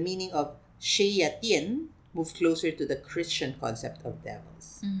meaning of shayatin moved closer to the Christian concept of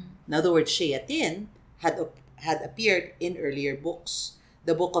devils. Now, the word shayatin had appeared in earlier books.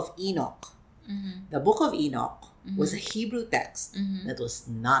 The Book of Enoch. The Book of Enoch was a Hebrew text that was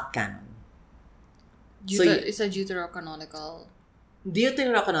not canon. It's a deuterocanonical.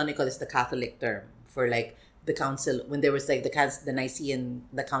 Deuterocanonical is the Catholic term for like the council, when there was like the Council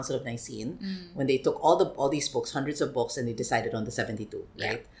of Nicene, when they took all these books, hundreds of books, and they decided on the 72,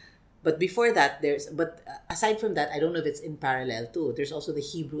 right? But before that, aside from that, I don't know if it's in parallel too. There's also the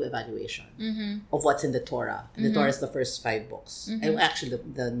Hebrew evaluation of what's in the Torah. And the Torah is the first 5 books. And actually,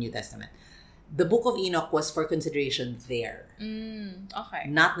 the New Testament. The Book of Enoch was for consideration there. Okay.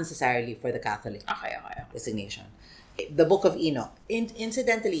 Not necessarily for the Catholic designation. The Book of Enoch.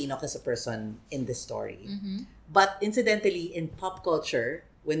 Incidentally, Enoch is a person in this story. But incidentally, in pop culture,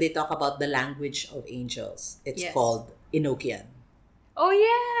 when they talk about the language of angels, it's called Enochian. Oh,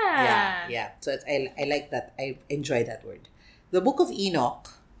 yeah. Yeah. So I like that. I enjoy that word. The Book of Enoch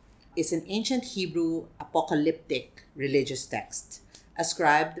is an ancient Hebrew apocalyptic religious text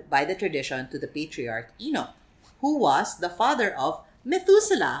ascribed by the tradition to the patriarch Enoch, who was the father of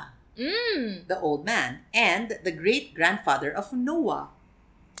Methuselah, the old man, and the great-grandfather of Noah.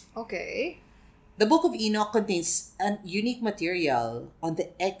 Okay. The Book of Enoch contains a unique material on the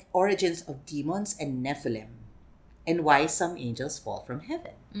origins of demons and Nephilim, and why some angels fall from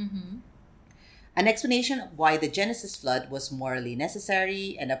heaven. An explanation of why the Genesis flood was morally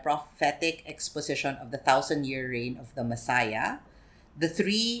necessary, and a prophetic exposition of the 1,000-year reign of the Messiah. The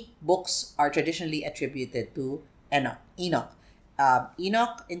 3 books are traditionally attributed to Enoch. Enoch,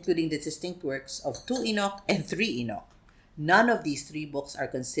 including the distinct works of 2 Enoch and 3 Enoch. None of these 3 books are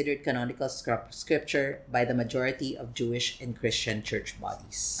considered canonical scripture by the majority of Jewish and Christian church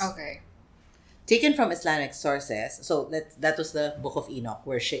bodies. Okay. Taken from Islamic sources, so that was the Book of Enoch,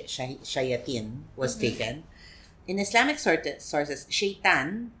 where Shayatin was taken. In Islamic sources,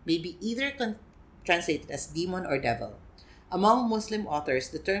 Shaitan may be either translated as demon or devil. Among Muslim authors,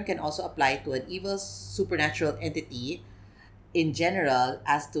 the term can also apply to an evil supernatural entity in general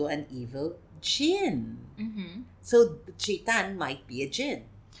as to an evil jinn. So, Shaitan might be a jinn.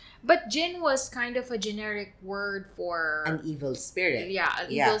 But jinn was kind of a generic word for... an evil spirit. Yeah,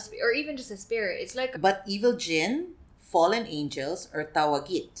 evil spirit. Or even just a spirit. It's like... But evil jinn, fallen angels, or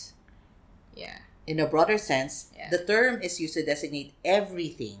tawagit. Yeah. In a broader sense, the term is used to designate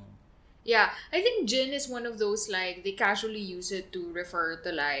everything. Yeah, I think jinn is one of those, like, they casually use it to refer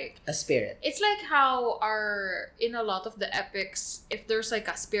to, like... a spirit. It's like how in a lot of the epics, if there's, like,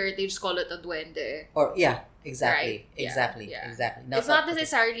 a spirit, they just call it a duende. Or, exactly. Right? Exactly. It's not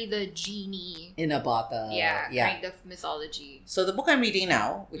necessarily the genie. In a bottle. Kind of mythology. So the book I'm reading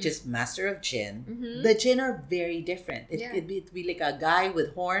now, which is Master of Jinn, the jinn are very different. It could be like a guy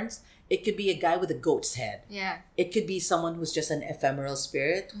with horns. It could be a guy with a goat's head. Yeah. It could be someone who's just an ephemeral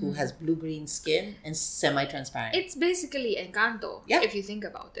spirit who has blue-green skin and semi-transparent. It's basically Encanto, if you think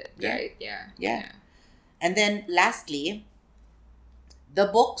about it, right? Yeah. And then lastly, the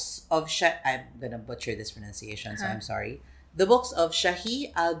books of I'm gonna butcher this pronunciation, so I'm sorry. The books of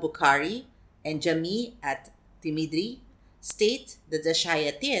Shahi al-Bukhari and Jami at Timidri state that the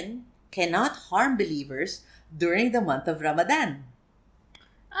shayatin cannot harm believers during the month of Ramadan.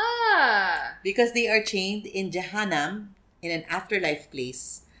 Because they are chained in Jahannam, in an afterlife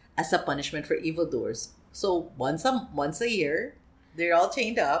place, as a punishment for evildoers. So once a year, they're all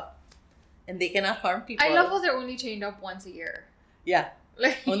chained up, and they cannot harm people. I love how they're only chained up once a year. Yeah,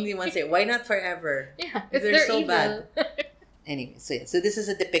 like only once a year. Why not forever? Yeah, if they're so evil. bad. Anyway, so this is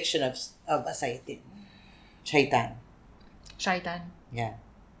a depiction of a Shaitan. Shaitan. Yeah.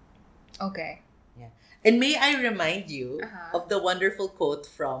 Okay. Yeah. And may I remind you of the wonderful quote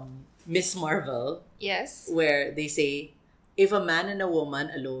from Miss Marvel. Yes. Where they say, if a man and a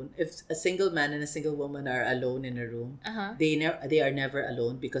woman alone, if a single man and a single woman are alone in a room, they are never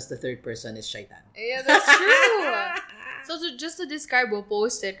alone because the third person is Shaitan. Yeah, that's true. So just to describe, we'll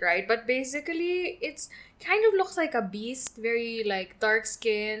post it, right? But basically, it's kind of looks like a beast, very like dark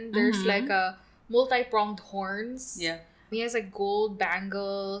skin. There's like a multi-pronged horns. Yeah. He has like gold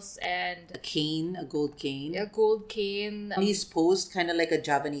bangles and A gold cane. a gold cane. He's posed kind of like a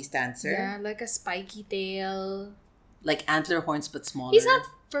Javanese dancer. Yeah, like a spiky tail. Like antler horns, but smaller. He's not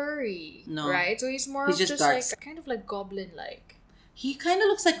furry, No. right? So he's more He's of just just dark. like kind of like goblin-like. He kind of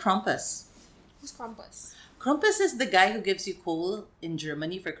looks like Krampus. Who's Krampus? Krampus is the guy who gives you coal in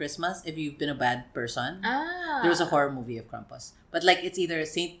Germany for Christmas if you've been a bad person. Ah. There was a horror movie of Krampus. But like it's either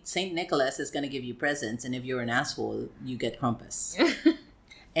Saint Nicholas is going to give you presents, and if you're an asshole, you get Krampus.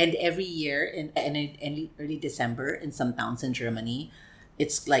 And every year in early December in some towns in Germany,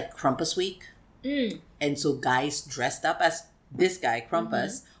 it's like Krampus week. And so guys dressed up as this guy,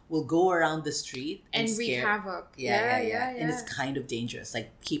 Krampus, will go around the street and wreak scare. havoc. Yeah. And it's kind of dangerous. Like,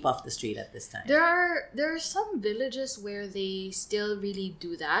 keep off the street at this time. There are some villages where they still really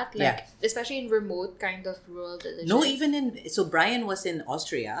do that. Like especially in remote kind of rural villages. No, even so Brian was in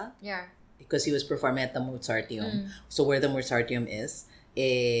Austria. Yeah. Because he was performing at the Mozarteum. So where the Mozarteum is,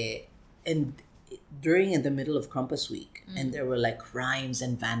 and during in the middle of Krampus week, and there were like crimes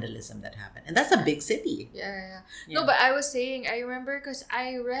and vandalism that happened, and that's a big city. Yeah. No, but I was saying, I remember because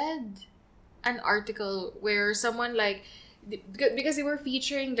I read an article where someone like, because they were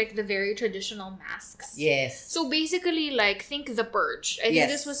featuring like the very traditional masks. Yes. So basically, like, think The Purge. I think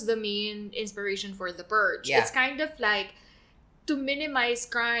this was the main inspiration for The Purge. Yeah. It's kind of like, to minimize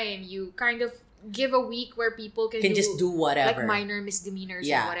crime, you kind of give a week where people can just do whatever, like minor misdemeanors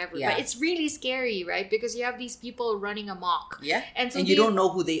or whatever. But it's really scary, right? Because you have these people running amok. Yeah. And so you don't know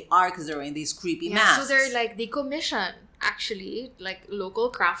who they are because they're wearing these creepy masks. So they're like, they commission actually like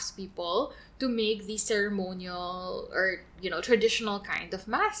local craftspeople to make these ceremonial or traditional kind of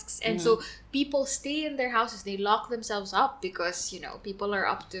masks. And so people stay in their houses, they lock themselves up because people are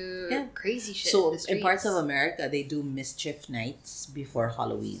up to crazy shit. So in in parts of America, they do mischief nights before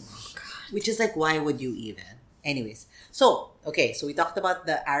Halloween. Which is like, why would you even? Anyways, so we talked about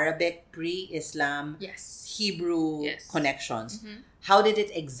the Arabic pre-Islam Hebrew connections. How did it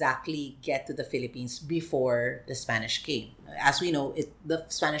exactly get to the Philippines before the Spanish came? As we know, the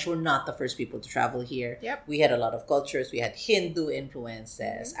Spanish were not the first people to travel here. Yep. We had a lot of cultures. We had Hindu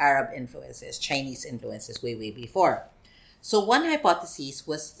influences, Arab influences, Chinese influences way before. So one hypothesis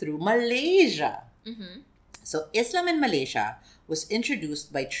was through Malaysia. So Islam in Malaysia was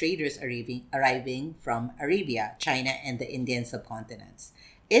introduced by traders arriving from Arabia, China, and the Indian subcontinents.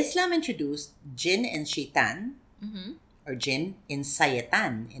 Islam introduced jinn and shaitan, or jinn in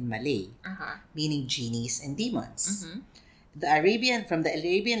Sitan in Malay, meaning genies and demons. From the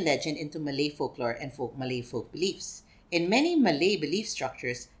Arabian legend into Malay folklore and Malay folk beliefs. In many Malay belief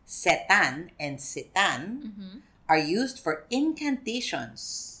structures, Setan and Sitan are used for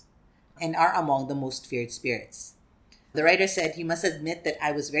incantations and are among the most feared spirits. The writer said, he must admit that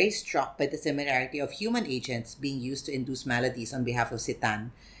I was very struck by the similarity of human agents being used to induce maladies on behalf of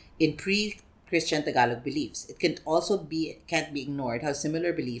Sitan in pre-Christian Tagalog beliefs. It can't be ignored how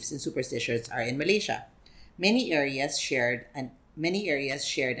similar beliefs and superstitions are in Malaysia. Many areas shared an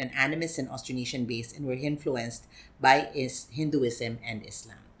animist and Austronesian base and were influenced by Hinduism and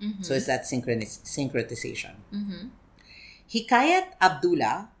Islam. So it's that syncretization. Hikayat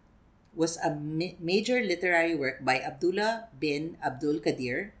Abdullah was a major literary work by Abdullah bin Abdul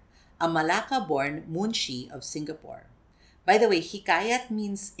Qadir, a Malacca-born Munshi of Singapore. By the way, Hikayat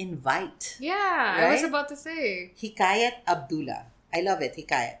means invite. Yeah, right? I was about to say. Hikayat Abdullah. I love it,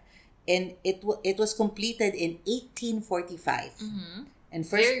 Hikayat. And it was completed in 1845 and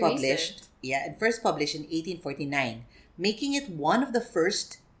first published in 1849, making it one of the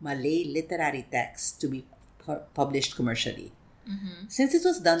first Malay literary texts to be published commercially. Since it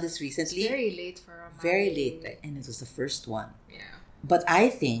was done this recently, it's very late for a Malay. Very late, and it was the first one. Yeah. But I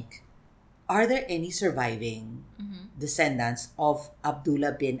think, are there any surviving descendants of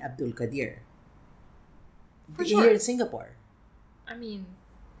Abdullah bin Abdul Qadir here in Singapore? I mean,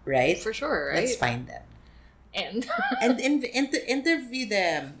 right? For sure, right? Let's find them. And to interview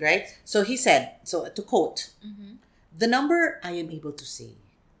them, right? So he said, to quote, the number I am able to say.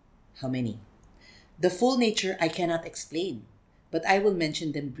 How many? The full nature I cannot explain, but I will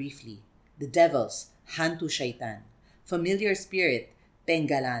mention them briefly. The devils, hantu shaitan, familiar spirit,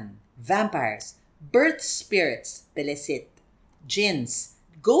 pengalan, vampires, birth spirits, pelesit, jinns,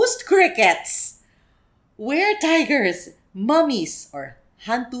 ghost crickets, were tigers, mummies, or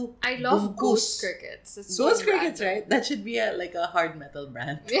hantu I love bungkus. ghost crickets. It's Ghost so crickets, random. right? That should be like a hard metal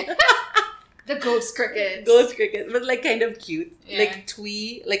brand. The ghost crickets. Ghost crickets, but like kind of cute. Yeah.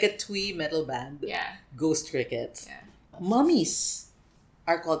 Like a twee metal band. Yeah. Ghost crickets. Yeah. Mummies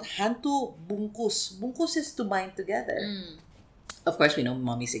are called hantu bungkus. Bungkus is to bind together. Of course, we know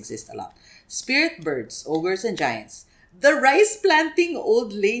mummies exist a lot. Spirit birds, ogres and giants, The rice planting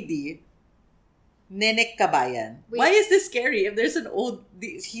old lady, Nenek Kabayan. Wait. Why is this scary? If there's an old,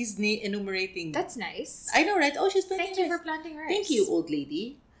 he's enumerating. That's nice. I know, right? Oh, she's planting Thank you rice. for planting rice. Thank you, old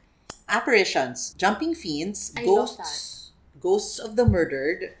lady. Apparitions, jumping fiends, I love ghosts of the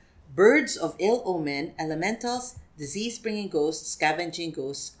murdered, birds of ill omen, elementals, disease-bringing ghosts, scavenging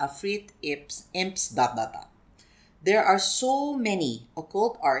ghosts, afrit, imps, dot, dot, dot. There are so many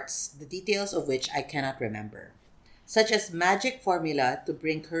occult arts, the details of which I cannot remember, such as magic formula to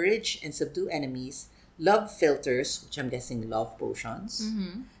bring courage and subdue enemies, love filters, which I'm guessing love potions,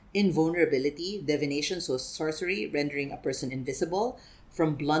 invulnerability, divination, so sorcery, rendering a person invisible,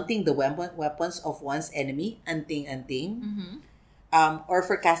 from blunting the weapons of one's enemy, anting, or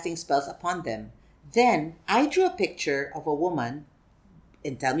for casting spells upon them. Then, I drew a picture of a woman,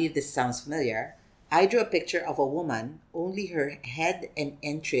 and tell me if this sounds familiar. I drew a picture of a woman, only her head and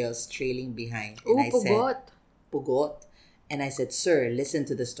entrails trailing behind. And I pugot. said, Pugot. And I said, sir, listen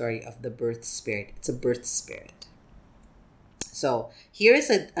to the story of the birth spirit. It's a birth spirit. So, here is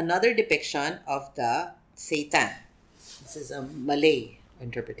another depiction of the Sitan. This is a Malay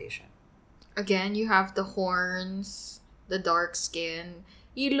interpretation. Again, you have the horns, the dark skin.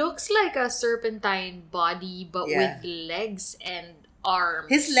 He looks like a serpentine body, but with legs and arms.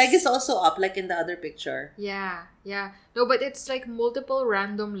 His leg is also up, like in the other picture. Yeah. No, but it's like multiple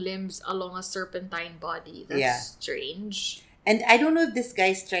random limbs along a serpentine body. That's strange. And I don't know if this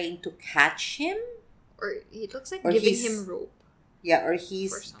guy's trying to catch him. Or it looks like Or giving he's- him rope. Yeah, or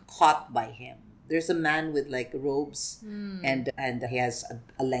he's caught by him. There's a man with like robes and he has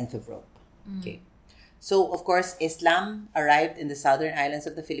a length of rope. Okay. So, of course, Islam arrived in the southern islands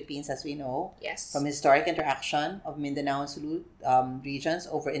of the Philippines, as we know, Yes. from historic interaction of Mindanao and Sulu regions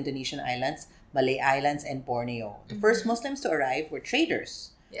over Indonesian islands, Malay Islands, and Borneo. The first Muslims to arrive were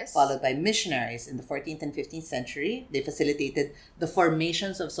traders, Yes. followed by missionaries in the 14th and 15th century. They facilitated the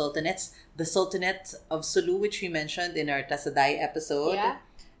formations of sultanates, the Sultanate of Sulu, which we mentioned in our Tasaday episode, Yeah.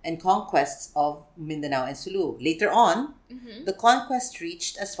 and conquests of Mindanao and Sulu. Later on, the conquest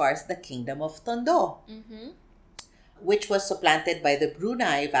reached as far as the Kingdom of Tondo, which was supplanted by the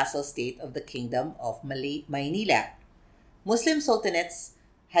Brunei vassal state of the Kingdom of Maynila. Muslim sultanates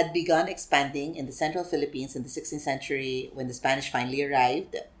had begun expanding in the central Philippines in the 16th century when the Spanish finally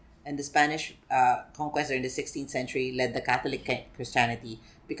arrived, and the Spanish conquest during the 16th century led the Catholic Christianity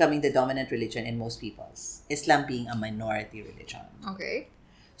becoming the dominant religion in most peoples, Islam being a minority religion. Okay.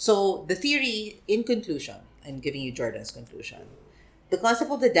 So, the theory, in conclusion, I'm giving you Jordan's conclusion, the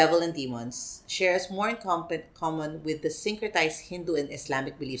concept of the devil and demons shares more in common with the syncretized Hindu and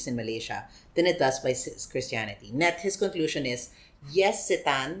Islamic beliefs in Malaysia than it does by Christianity. Net, his conclusion is, yes,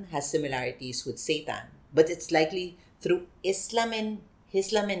 Sitan has similarities with Satan, but it's likely through Islam and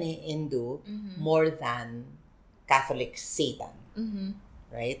Hindu more than Catholic Satan,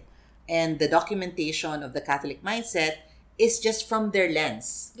 right? And the documentation of the Catholic mindset is just from their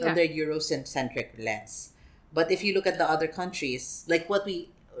lens, from their Eurocentric lens. But if you look at the other countries, like what we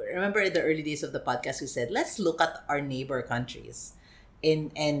remember in the early days of the podcast, we said, let's look at our neighbor countries and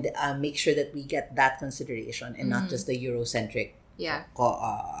make sure that we get that consideration and not just the Eurocentric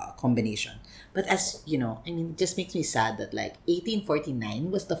combination. But as you know, I mean, it just makes me sad that like 1849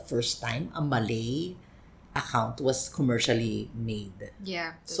 was the first time a Malay account was commercially made.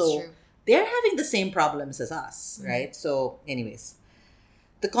 Yeah, that's So true. they're having the same problems as us, right? So, anyways,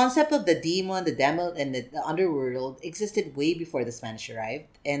 the concept of the demon, the devil, and the underworld existed way before the Spanish arrived,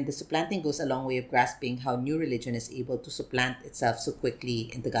 and the supplanting goes a long way of grasping how new religion is able to supplant itself so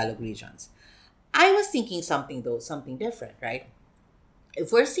quickly in Tagalog regions. I was thinking something different, right?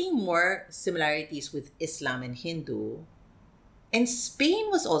 If we're seeing more similarities with Islam and Hindu, and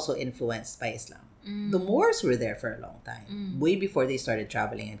Spain was also influenced by Islam. The Moors were there for a long time, way before they started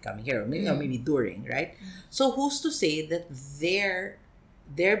traveling and coming here, or maybe during, right? So who's to say that their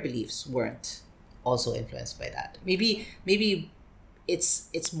beliefs weren't also influenced by that? Maybe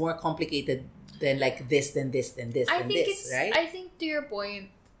it's more complicated than like this, than this, than this, than this, right? I think to your point,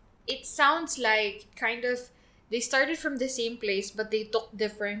 it sounds like kind of they started from the same place, but they took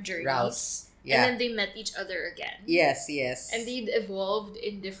different journeys. Routes. And then they met each other again. Yes. And they evolved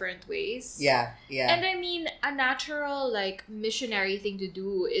in different ways. Yeah. And I mean, a natural like missionary thing to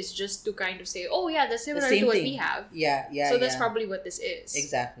do is just to kind of say, oh yeah, that's similar to what we have. Yeah. So that's probably what this is.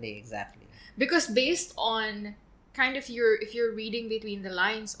 Exactly. Because based on kind of if you're reading between the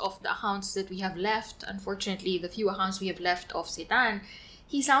lines of the accounts that we have left, unfortunately, the few accounts we have left of Sitan,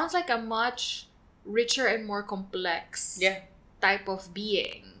 he sounds like a much richer and more complex type of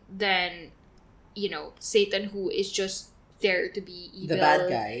being than, Satan, who is just there to be evil, the bad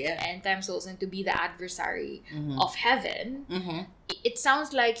guy, and time souls, and to be the adversary of heaven. It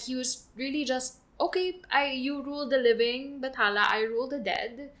sounds like he was really just, okay, you rule the living, Bathala, I rule the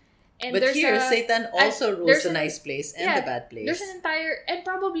dead. And but here, Satan also rules the nice place and the bad place. There's an entire, and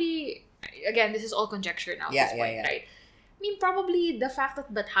probably, again, this is all conjecture now at this point, right? I mean, probably the fact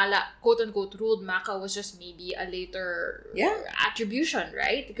that Bathala, quote-unquote, ruled Makkah was just maybe a later attribution,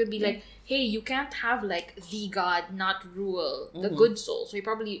 right? It could be like, hey, you can't have, like, the god not rule the good soul. So he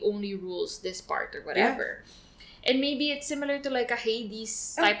probably only rules this part or whatever. And maybe it's similar to, like, a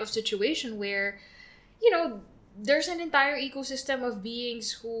Hades type of situation where, you know, there's an entire ecosystem of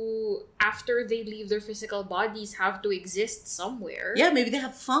beings who, after they leave their physical bodies, have to exist somewhere. Yeah, maybe they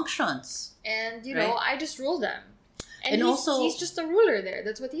have functions. And, you know, I just rule them. And he's just a ruler there.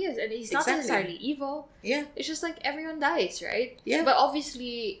 That's what he is. And he's not necessarily evil. Yeah. It's just like everyone dies, right? Yeah. But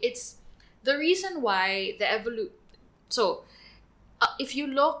obviously, it's the reason why the So, if you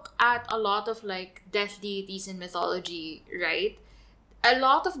look at a lot of like death deities in mythology, right? A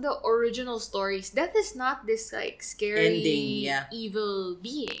lot of the original stories, death is not this like scary, evil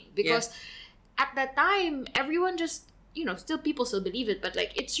being. Because at that time, everyone just, you know, people still believe it, but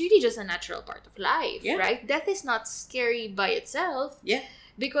like it's really just a natural part of life, right? Death is not scary by itself. Yeah.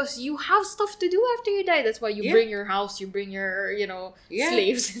 Because you have stuff to do after you die. That's why you bring your house, you bring your, you know,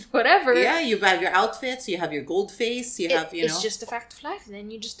 slaves and whatever. Yeah, you have your outfits, you have your gold face, you have, you know. It's just a fact of life. And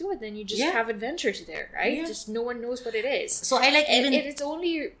then you just do it. Then you just have adventures there, right? Yeah. Just no one knows what it is. So I like and it's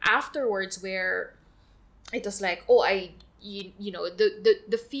only afterwards where it was like, oh, you know,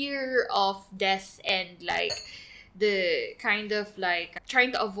 the fear of death and like the kind of like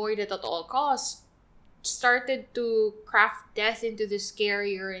trying to avoid it at all costs started to craft death into this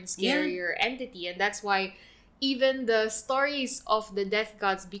scarier and scarier entity. And that's why even the stories of the death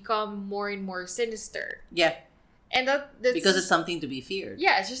gods become more and more sinister. Yeah. And that's because it's something to be feared.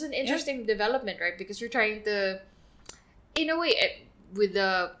 Yeah, it's just an interesting development, right? Because you're trying to, in a way, with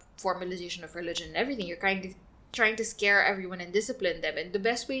the formalization of religion and everything, you're trying to scare everyone and discipline them. And the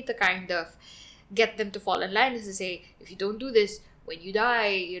best way to kind of get them to fall in line is to say, if you don't do this, when you die,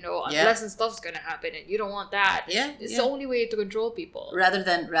 you know, unpleasant stuff's gonna happen, and you don't want that. It's the only way to control people. Rather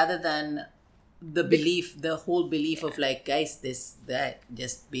than the belief, the whole belief of like, guys,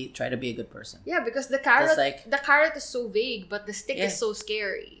 try to be a good person. Yeah, because the carrot is so vague, but the stick is so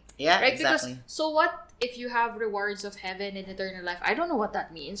scary. Yeah, right? exactly. Because so what if you have rewards of heaven and eternal life? I don't know what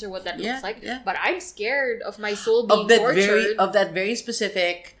that means or what that looks like, but I'm scared of my soul being tortured. Of that very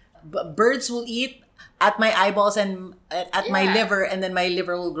specific. Birds will eat at my eyeballs and at my liver, and then my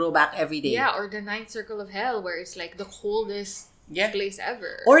liver will grow back every day. Yeah, or the ninth circle of hell, where it's like the coldest place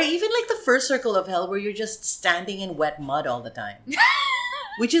ever. Or even like the first circle of hell, where you're just standing in wet mud all the time.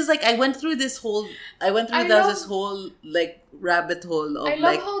 Which is like, I went through this whole like rabbit hole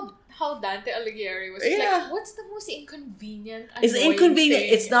of how Dante Alighieri was like, what's the most inconvenient? It's inconvenient.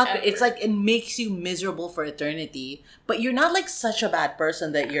 It's not. Ever. It's like it makes you miserable for eternity. But you're not like such a bad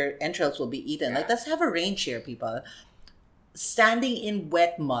person that your entrails will be eaten. Like, let's have a range here, people. Standing in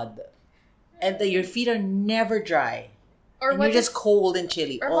wet mud, and your feet are never dry. Or and you're just cold and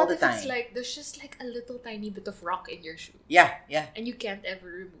chilly all the time. It's like there's just like a little tiny bit of rock in your shoe. Yeah. And you can't ever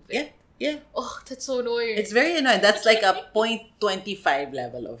remove it. Yeah. Oh, that's so annoying. It's very annoying. That's like a 0.25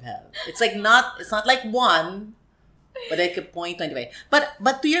 level of hell. It's not like 1, but like a 0.25.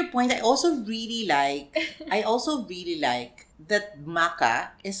 But to your point, I also really like that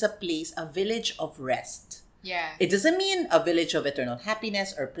Makkah is a village of rest. Yeah. It doesn't mean a village of eternal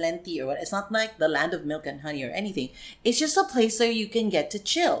happiness or plenty or what. It's not like the land of milk and honey or anything. It's just a place where you can get to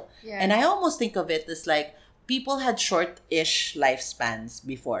chill. Yeah. And I almost think of it as like, people had short-ish lifespans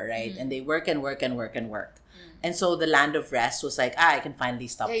before, right? And they work and work and work and work. And so the land of rest was like, I can finally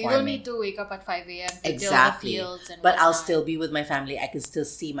stop farming. You don't need to wake up at 5 a.m. to till the fields and But I'll still be with my family. I can still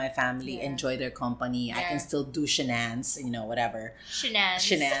see my family, enjoy their company. Yeah. I can still do shenanigans, whatever. Shenanigans.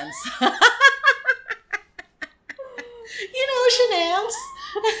 Shenanigans.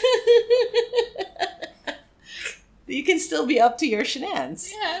 You can still be up to your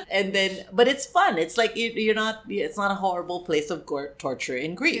shenanigans. Yeah. And then, but it's fun. It's like, it's not a horrible place of torture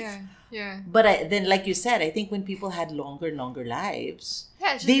and grief. Yeah. But then, like you said, I think when people had longer lives,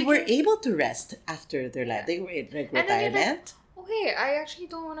 they were able to rest after their life. They were in like retirement. Okay, I actually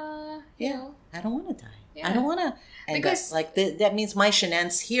don't want to, I don't want to die. Yeah. I don't want to. And because like that means my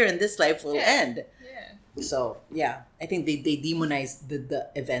shenanigans here in this life will end. So, I think they demonize the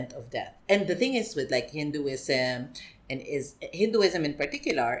event of death. And the thing is with like Hinduism in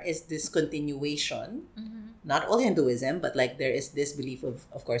particular is this continuation not all Hinduism, but like there is this belief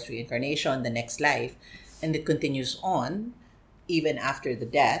of course, reincarnation, the next life, and it continues on even after the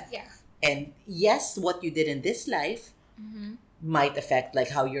death. Yeah. And yes, what you did in this life might affect like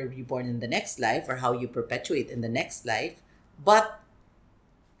how you're reborn in the next life or how you perpetuate in the next life. But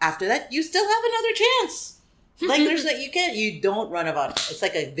after that, you still have another chance. Like there's like you don't run about. It's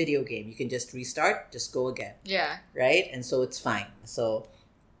like a video game. You can just restart, just go again. Yeah. Right? And so it's fine. So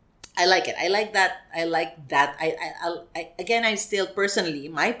I like it. I like that. I again, I still personally,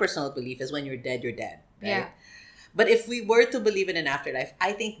 my personal belief is when you're dead, you're dead. Right? Yeah. But if we were to believe in an afterlife,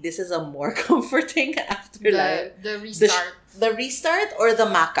 I think this is a more comforting afterlife. The restart. The restart or the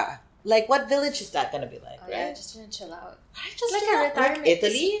Maca. Like, what village is that going to be like, Oh, right? yeah, just gonna chill out. Just It's like chill a out. retirement. Like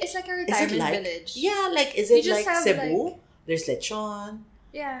Italy? It's like a Is it retirement like, village. yeah, like, is You it just like have, Cebu? like- There's lechon,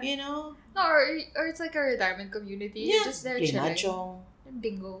 Yeah. you know? No, or it's like a retirement community. You're just there chilling. Limachong. And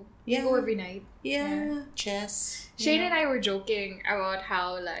bingo. Yeah. Bingo every night. Yeah. Chess. Shane and I were joking about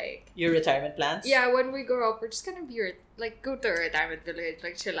how, like, Your retirement plans? yeah, when we grow up, we're just gonna be like go to a retirement village,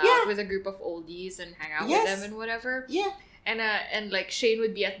 like chill out Yeah. with a group of oldies and hang out Yes. with them and whatever. Yeah. And like Shane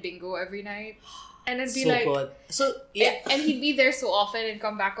would be at bingo every night, and it'd be So like, good. So, yeah. and he'd be there so often and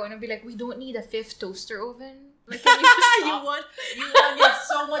come back home and be like, we don't need a fifth toaster oven. Like, can you just you stop? want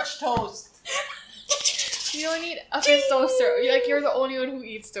so much toast. You don't need a fifth toaster. Like, you're the only one who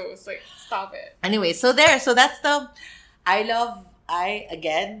eats toast. Like, stop it. Anyway, so that's the I love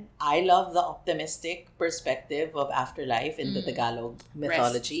the optimistic perspective of afterlife in the Tagalog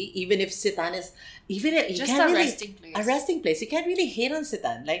mythology. Even if Sitan is you Just can't a really, resting place. a resting place. You can't really hate on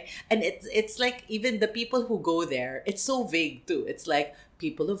Sitan. Like, and it's like even the people who go there, it's so vague too. It's like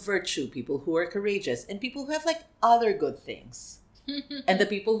people of virtue, people who are courageous, and people who have like other good things. And the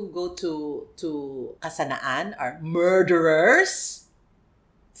people who go to Kasanaan are murderers,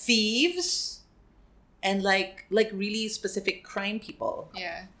 thieves, and like really specific crime people.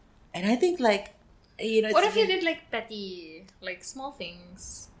 Yeah. And I think like What if you did like petty, like small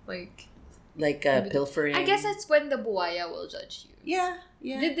things, like pilfering? I guess it's when the buaya will judge you. Yeah.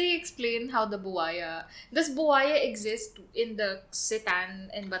 Did they explain how the buaya... Does buaya exist in the Sitan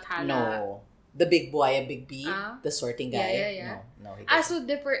and Bathala? No. The big buaya, big B, Ah. the sorting guy. Yeah. No, he doesn't. So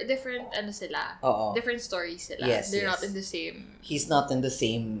different ano sila? Oo. Different stories sila. Yes, They're yes. not in the same... He's not in the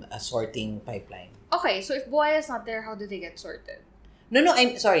same sorting pipeline. Okay, so if buaya's not there, how do they get sorted? No,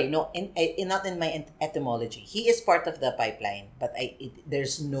 I'm sorry. No, not in my etymology. He is part of the pipeline, but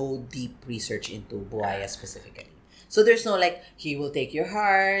there's no deep research into buaya specifically. So there's no like, he will take your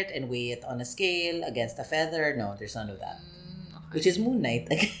heart and weigh it on a scale against a feather. No, there's none of that. Okay. Which is Moon Knight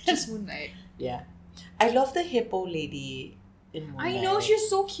again. Just Moon Knight. Yeah. I love the hippo lady in Moon Knight. I know, she's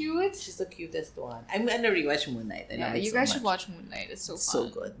so cute. She's the cutest one. I'm gonna rewatch Moon Knight. I love it You so guys much. should watch Moon Knight. It's so fun. So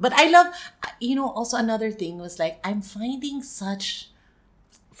good. But I love, also another thing was like, I'm finding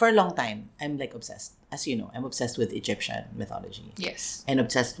for a long time, I'm like obsessed. As you know, I'm obsessed with Egyptian mythology. Yes. And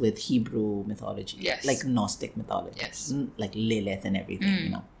obsessed with Hebrew mythology. Yes. Like Gnostic mythology. Yes. Like Lilith and everything, you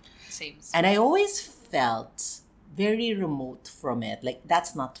know. Same. And I always felt very remote from it. Like,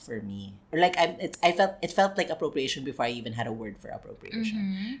 that's not for me. Or like, it felt like appropriation before I even had a word for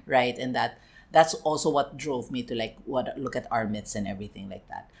appropriation. Right? And that's also what drove me to like look at our myths and everything like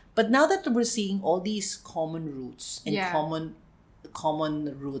that. But now that we're seeing all these common roots and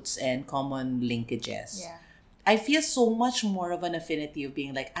common roots and common linkages, I feel so much more of an affinity of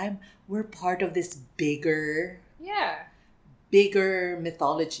being like, we're part of this bigger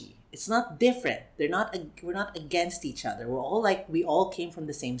mythology. It's not different. We're not against each other. We're all like, we all came from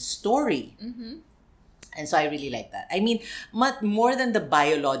the same story. And so I really like that. I mean, more than the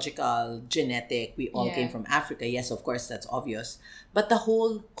biological, genetic, we all came from Africa. Yes, of course, that's obvious. But the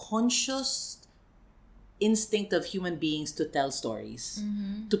whole conscious instinct of human beings to tell stories,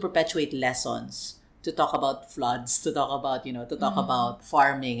 to perpetuate lessons, to talk about floods, to talk about, about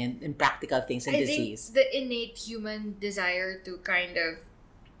farming and practical things and disease. I think the innate human desire to kind of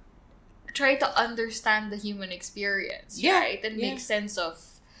try to understand the human experience, right? And make sense of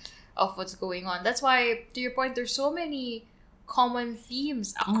what's going on. That's why, to your point, there's so many common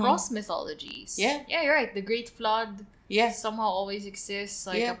themes across mythologies. Yeah, you're right. The Great Flood somehow always exists,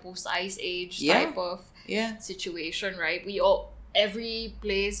 like a post-ice age type of situation, right? Every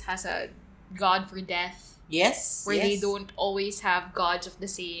place has a god for death. Yes. Where they don't always have gods of the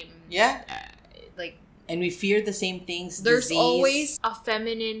same. And we fear the same things. There's disease. always a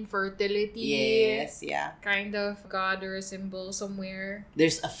feminine fertility. Kind of god or a symbol somewhere.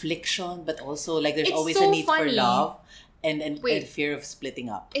 There's affliction, but also like there's It's always so a need funny. for love and fear of splitting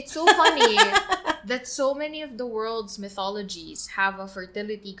up. It's so funny that so many of the world's mythologies have a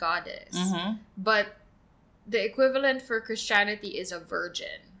fertility goddess. But the equivalent for Christianity is a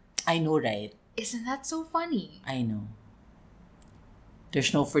virgin. I know, right? Isn't that so funny? I know.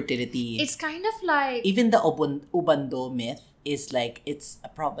 There's no fertility. It's kind of like... Even the Ubando myth is like, it's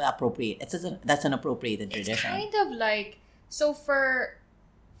appropriate. That's an appropriated tradition. It's kind of like... So for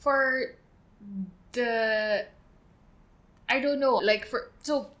the... I don't know. Like,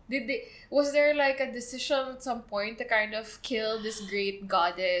 was there like a decision at some point to kind of kill this great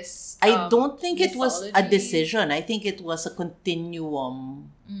goddess? I don't think it was a mythology? decision. I think it was a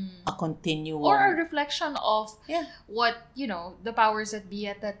continuum. A continuum. Or a reflection of what, the powers that be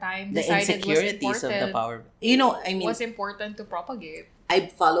at the time The decided insecurities was of important. the power. I mean, was important to propagate. I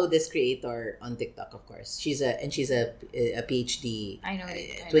follow this creator on TikTok, of course. She's a PhD. I know.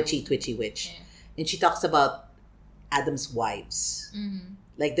 Twitchy witch. Yeah. And she talks about Adam's wives. Mm-hmm.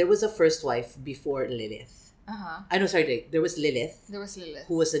 Like, there was a first wife before Lilith. I know, sorry. There was Lilith.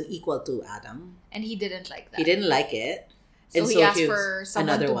 Who was an equal to Adam. And he didn't like that. He didn't like it. So and he asked for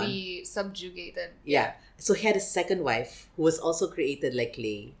someone to one. be subjugated. Yeah. So he had a second wife who was also created like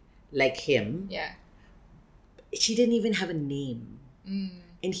clay, like him. Yeah. She didn't even have a name.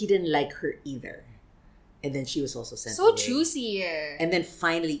 And he didn't like her either. And then she was also sent So away. choosy. And then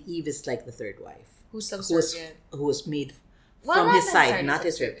finally Eve is like the third wife. Who's subservient. Who was made from his side, not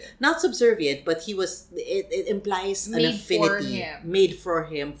his rib. subservient. Not subservient, but he was, it implies an Made for affinity. him. Made for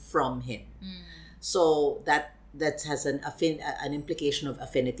him from him. So that has an implication of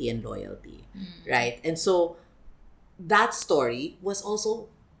affinity and loyalty. Right? And so that story was also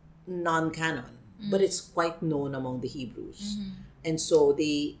non-canon. But it's quite known among the Hebrews. And so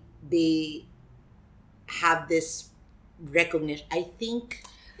they have this recognition. I think...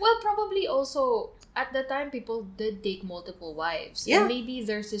 Well, probably also, at the time, people did take multiple wives. Yeah. And maybe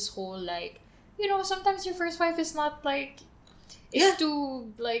there's this whole, like, sometimes your first wife is not, like... It's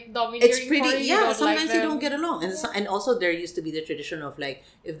too, like, domineering It's pretty... for you. Yeah, sometimes like you don't get along. And also there used to be the tradition of, like,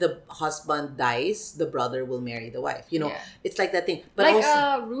 if the husband dies, the brother will marry the wife. It's like that thing. But like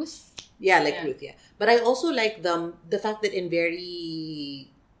also, Ruth. Yeah, like Ruth, yeah. But I also like the fact that in very,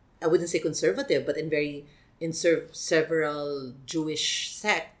 I wouldn't say conservative, but in several Jewish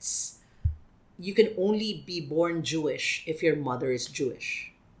sects, you can only be born Jewish if your mother is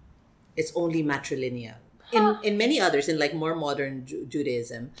Jewish. It's only matrilineal. In many others, in like more modern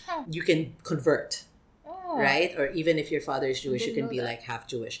Judaism, you can convert, right? Or even if your father is Jewish, you can be like half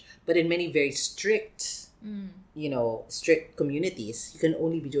Jewish. But in many very strict... strict communities, you can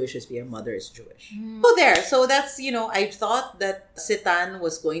only be Jewish if your mother is Jewish. So that's, I thought that Sitan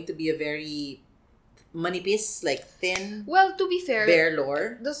was going to be a very manipis, like thin, Well, to be fair, bare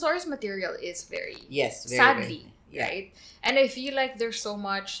lore. the source material is very... Yes, very, sadly, very, right? And I feel like there's so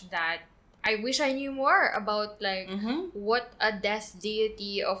much that I wish I knew more about, like, what a death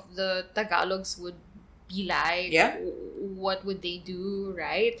deity of the Tagalogs would be like. Yeah. What would they do,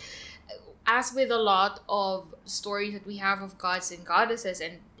 right? As with a lot of stories that we have of gods and goddesses,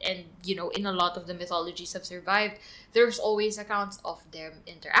 and in a lot of the mythologies have survived, there's always accounts of them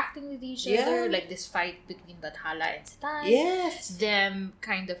interacting with each other, like this fight between Bathala and Sitan. Yes. Them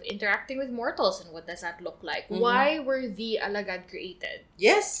kind of interacting with mortals, and what does that look like? Why were the Alagad created?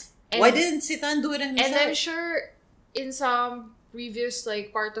 Yes. And- Why didn't Sitan do it himself? And then sure, in some previous,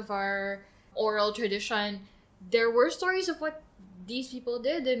 like, part of our oral tradition, there were stories of what these people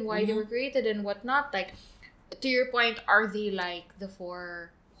did and why they were created and whatnot. Like, to your point, are they like the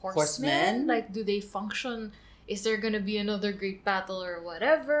four horsemen? Like, do they function? Is there gonna be another great battle or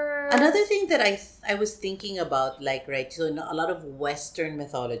whatever? Another thing that I was thinking about, like, right, so a lot of Western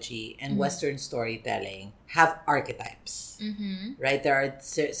mythology and Western storytelling have archetypes, right? There are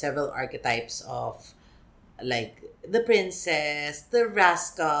several archetypes of, like, the princess, the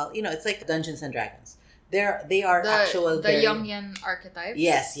rascal. It's like Dungeons and Dragons. They are actual... The Jungian archetypes?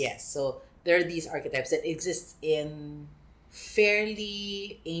 Yes. So there are these archetypes that exist in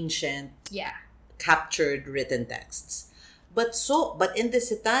fairly ancient... Yeah. captured written texts. But in the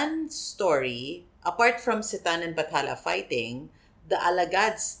Sitan story, apart from Sitan and Bathala fighting, the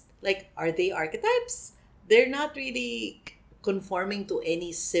Alagads, like, are they archetypes? They're not really conforming to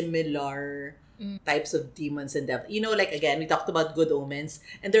any similar types of demons and devils. Like, again, we talked about good omens,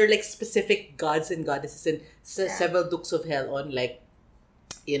 and there are like specific gods and goddesses and several dukes of hell on, like,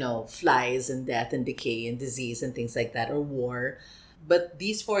 flies and death and decay and disease and things like that, or war. But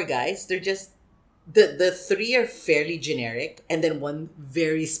these four guys, they're just... The three are fairly generic, and then one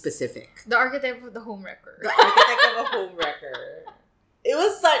very specific. The archetype of the homewrecker. The architect of a homewrecker.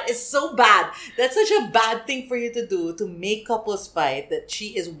 It's so bad. That's such a bad thing for you to do, to make couples fight, that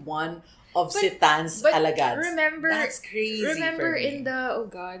she is one of Sitan's alagads. That's crazy. Remember for me. in the, oh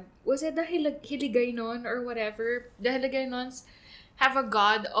God, was it the Hiligaynon or whatever? The Hiligaynons have a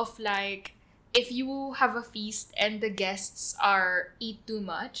god of like, if you have a feast and the guests eat too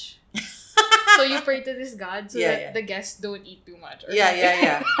much, so you pray to this god so that the guests don't eat too much. Or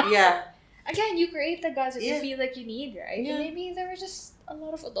Yeah. Again, you create the gods that you feel like you need, right? Yeah. And maybe there was just a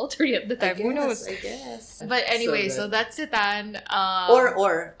lot of adultery at the time. Who knows? I guess. But anyway, so that's Sitan.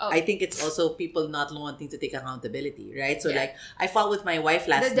 Or I think it's also people not wanting to take accountability, right? So like I fought with my wife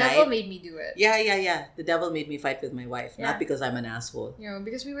last night. The devil made me do it. Yeah. The devil made me fight with my wife, not because I'm an asshole.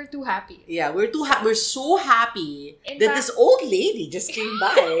 Because we were too happy. Yeah, we're so happy that this old lady just came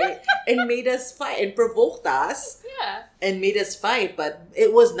by and made us fight and provoked us. Yeah. And made us fight, but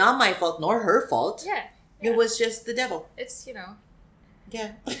it was not my fault nor her fault. Yeah. It was just the devil. It's,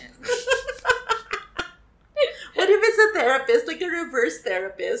 Yeah. What if it's a therapist, like a reverse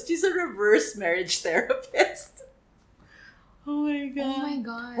therapist? She's a reverse marriage therapist. Oh my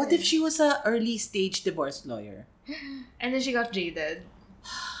god. What if she was a early stage divorce lawyer? And then she got jaded.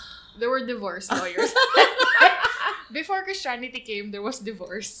 There were divorce lawyers. Before Christianity came, there was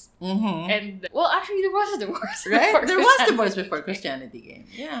divorce. Mm-hmm. And, well, actually, there was a divorce. Right? There was divorce before Christianity came.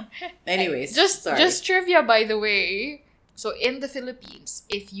 Yeah. Anyways, just trivia, by the way. So, in the Philippines,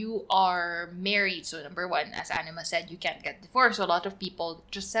 if you are married, so number one, as Anima said, you can't get divorced. So, a lot of people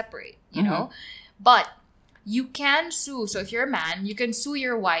just separate, you know? But you can sue. So, if you're a man, you can sue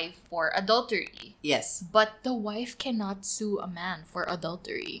your wife for adultery. Yes. But the wife cannot sue a man for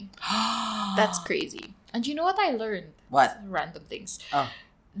adultery. That's crazy. And you know what I learned? What? Random things. Oh.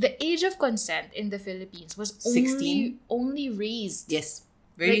 The age of consent in the Philippines was 16? only raised. Yes.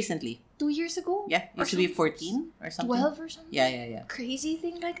 Very recently. 2 years ago? Yeah. Used to be 14 or something. 12 or something? Yeah. Crazy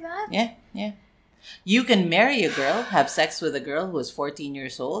thing like that? Yeah. You can marry a girl, have sex with a girl who is 14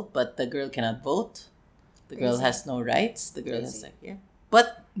 years old, but the girl cannot vote. The girl has no rights. The girl has like,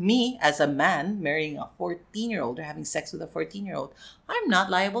 But me, as a man, marrying a 14-year-old or having sex with a 14-year-old, I'm not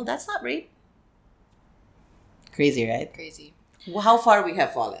liable. That's not rape. Crazy, right? Crazy. Well, how far we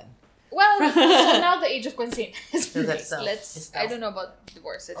have fallen. Well, so now the age of consent has been That's raised. I don't know about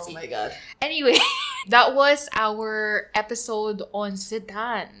divorce. Let's see. My God. Anyway, that was our episode on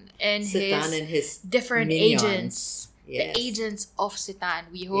Sitan and his different minions. Agents. Yes. The agents of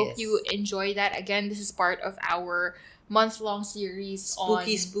Sitan. We hope you enjoy that. Again, this is part of our month-long series on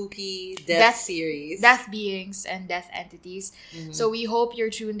spooky death series. Death beings and death entities. Mm-hmm. So we hope you're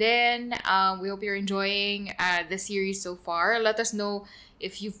tuned in. We hope you're enjoying the series so far. Let us know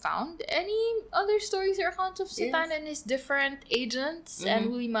if you found any other stories or accounts of Sitan and his different agents.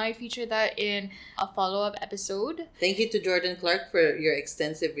 And we might feature that in a follow-up episode. Thank you to Jordan Clark for your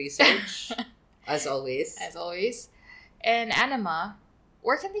extensive research. As always. And Anima,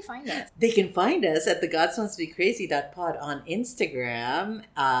 where can they find us? They can find us at thegodswantsbecrazy.pod on Instagram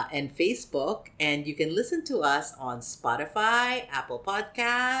and Facebook. And you can listen to us on Spotify, Apple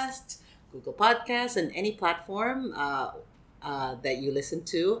Podcasts, Google Podcasts, and any platform that you listen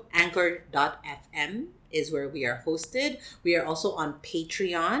to. Anchor.fm is where we are hosted. We are also on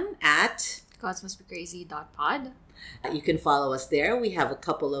Patreon at godsmustbecrazy.pod. You can follow us there. We have a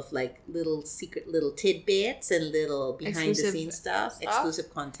couple of like little secret little tidbits and little behind the scenes stuff,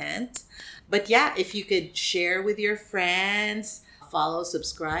 exclusive content. But yeah, if you could share with your friends, follow,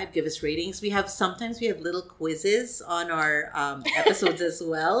 subscribe, give us ratings. Sometimes we have little quizzes on our episodes as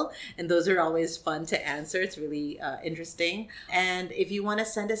well. And those are always fun to answer. It's really interesting. And if you want to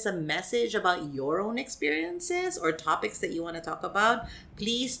send us a message about your own experiences or topics that you want to talk about,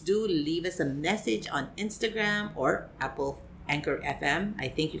 please do leave us a message on Instagram or Apple Anchor FM. I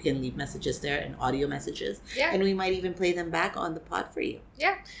think you can leave messages there and audio messages. Yeah. And we might even play them back on the pod for you.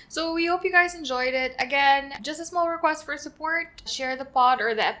 Yeah. So we hope you guys enjoyed it. Again, just a small request for support. Share the pod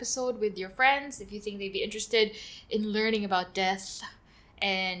or the episode with your friends if you think they'd be interested in learning about death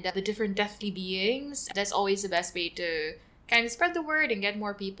and the different deathly beings. That's always the best way to kind of spread the word and get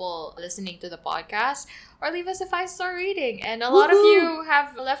more people listening to the podcast. Or leave us a 5-star rating. And a lot of you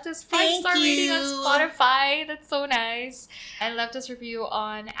have left us 5-star rating on Spotify. That's so nice. And left us review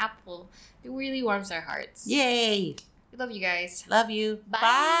on Apple. It really warms our hearts. Yay! We love you guys. Love you. Bye.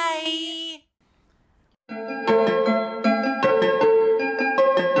 Bye.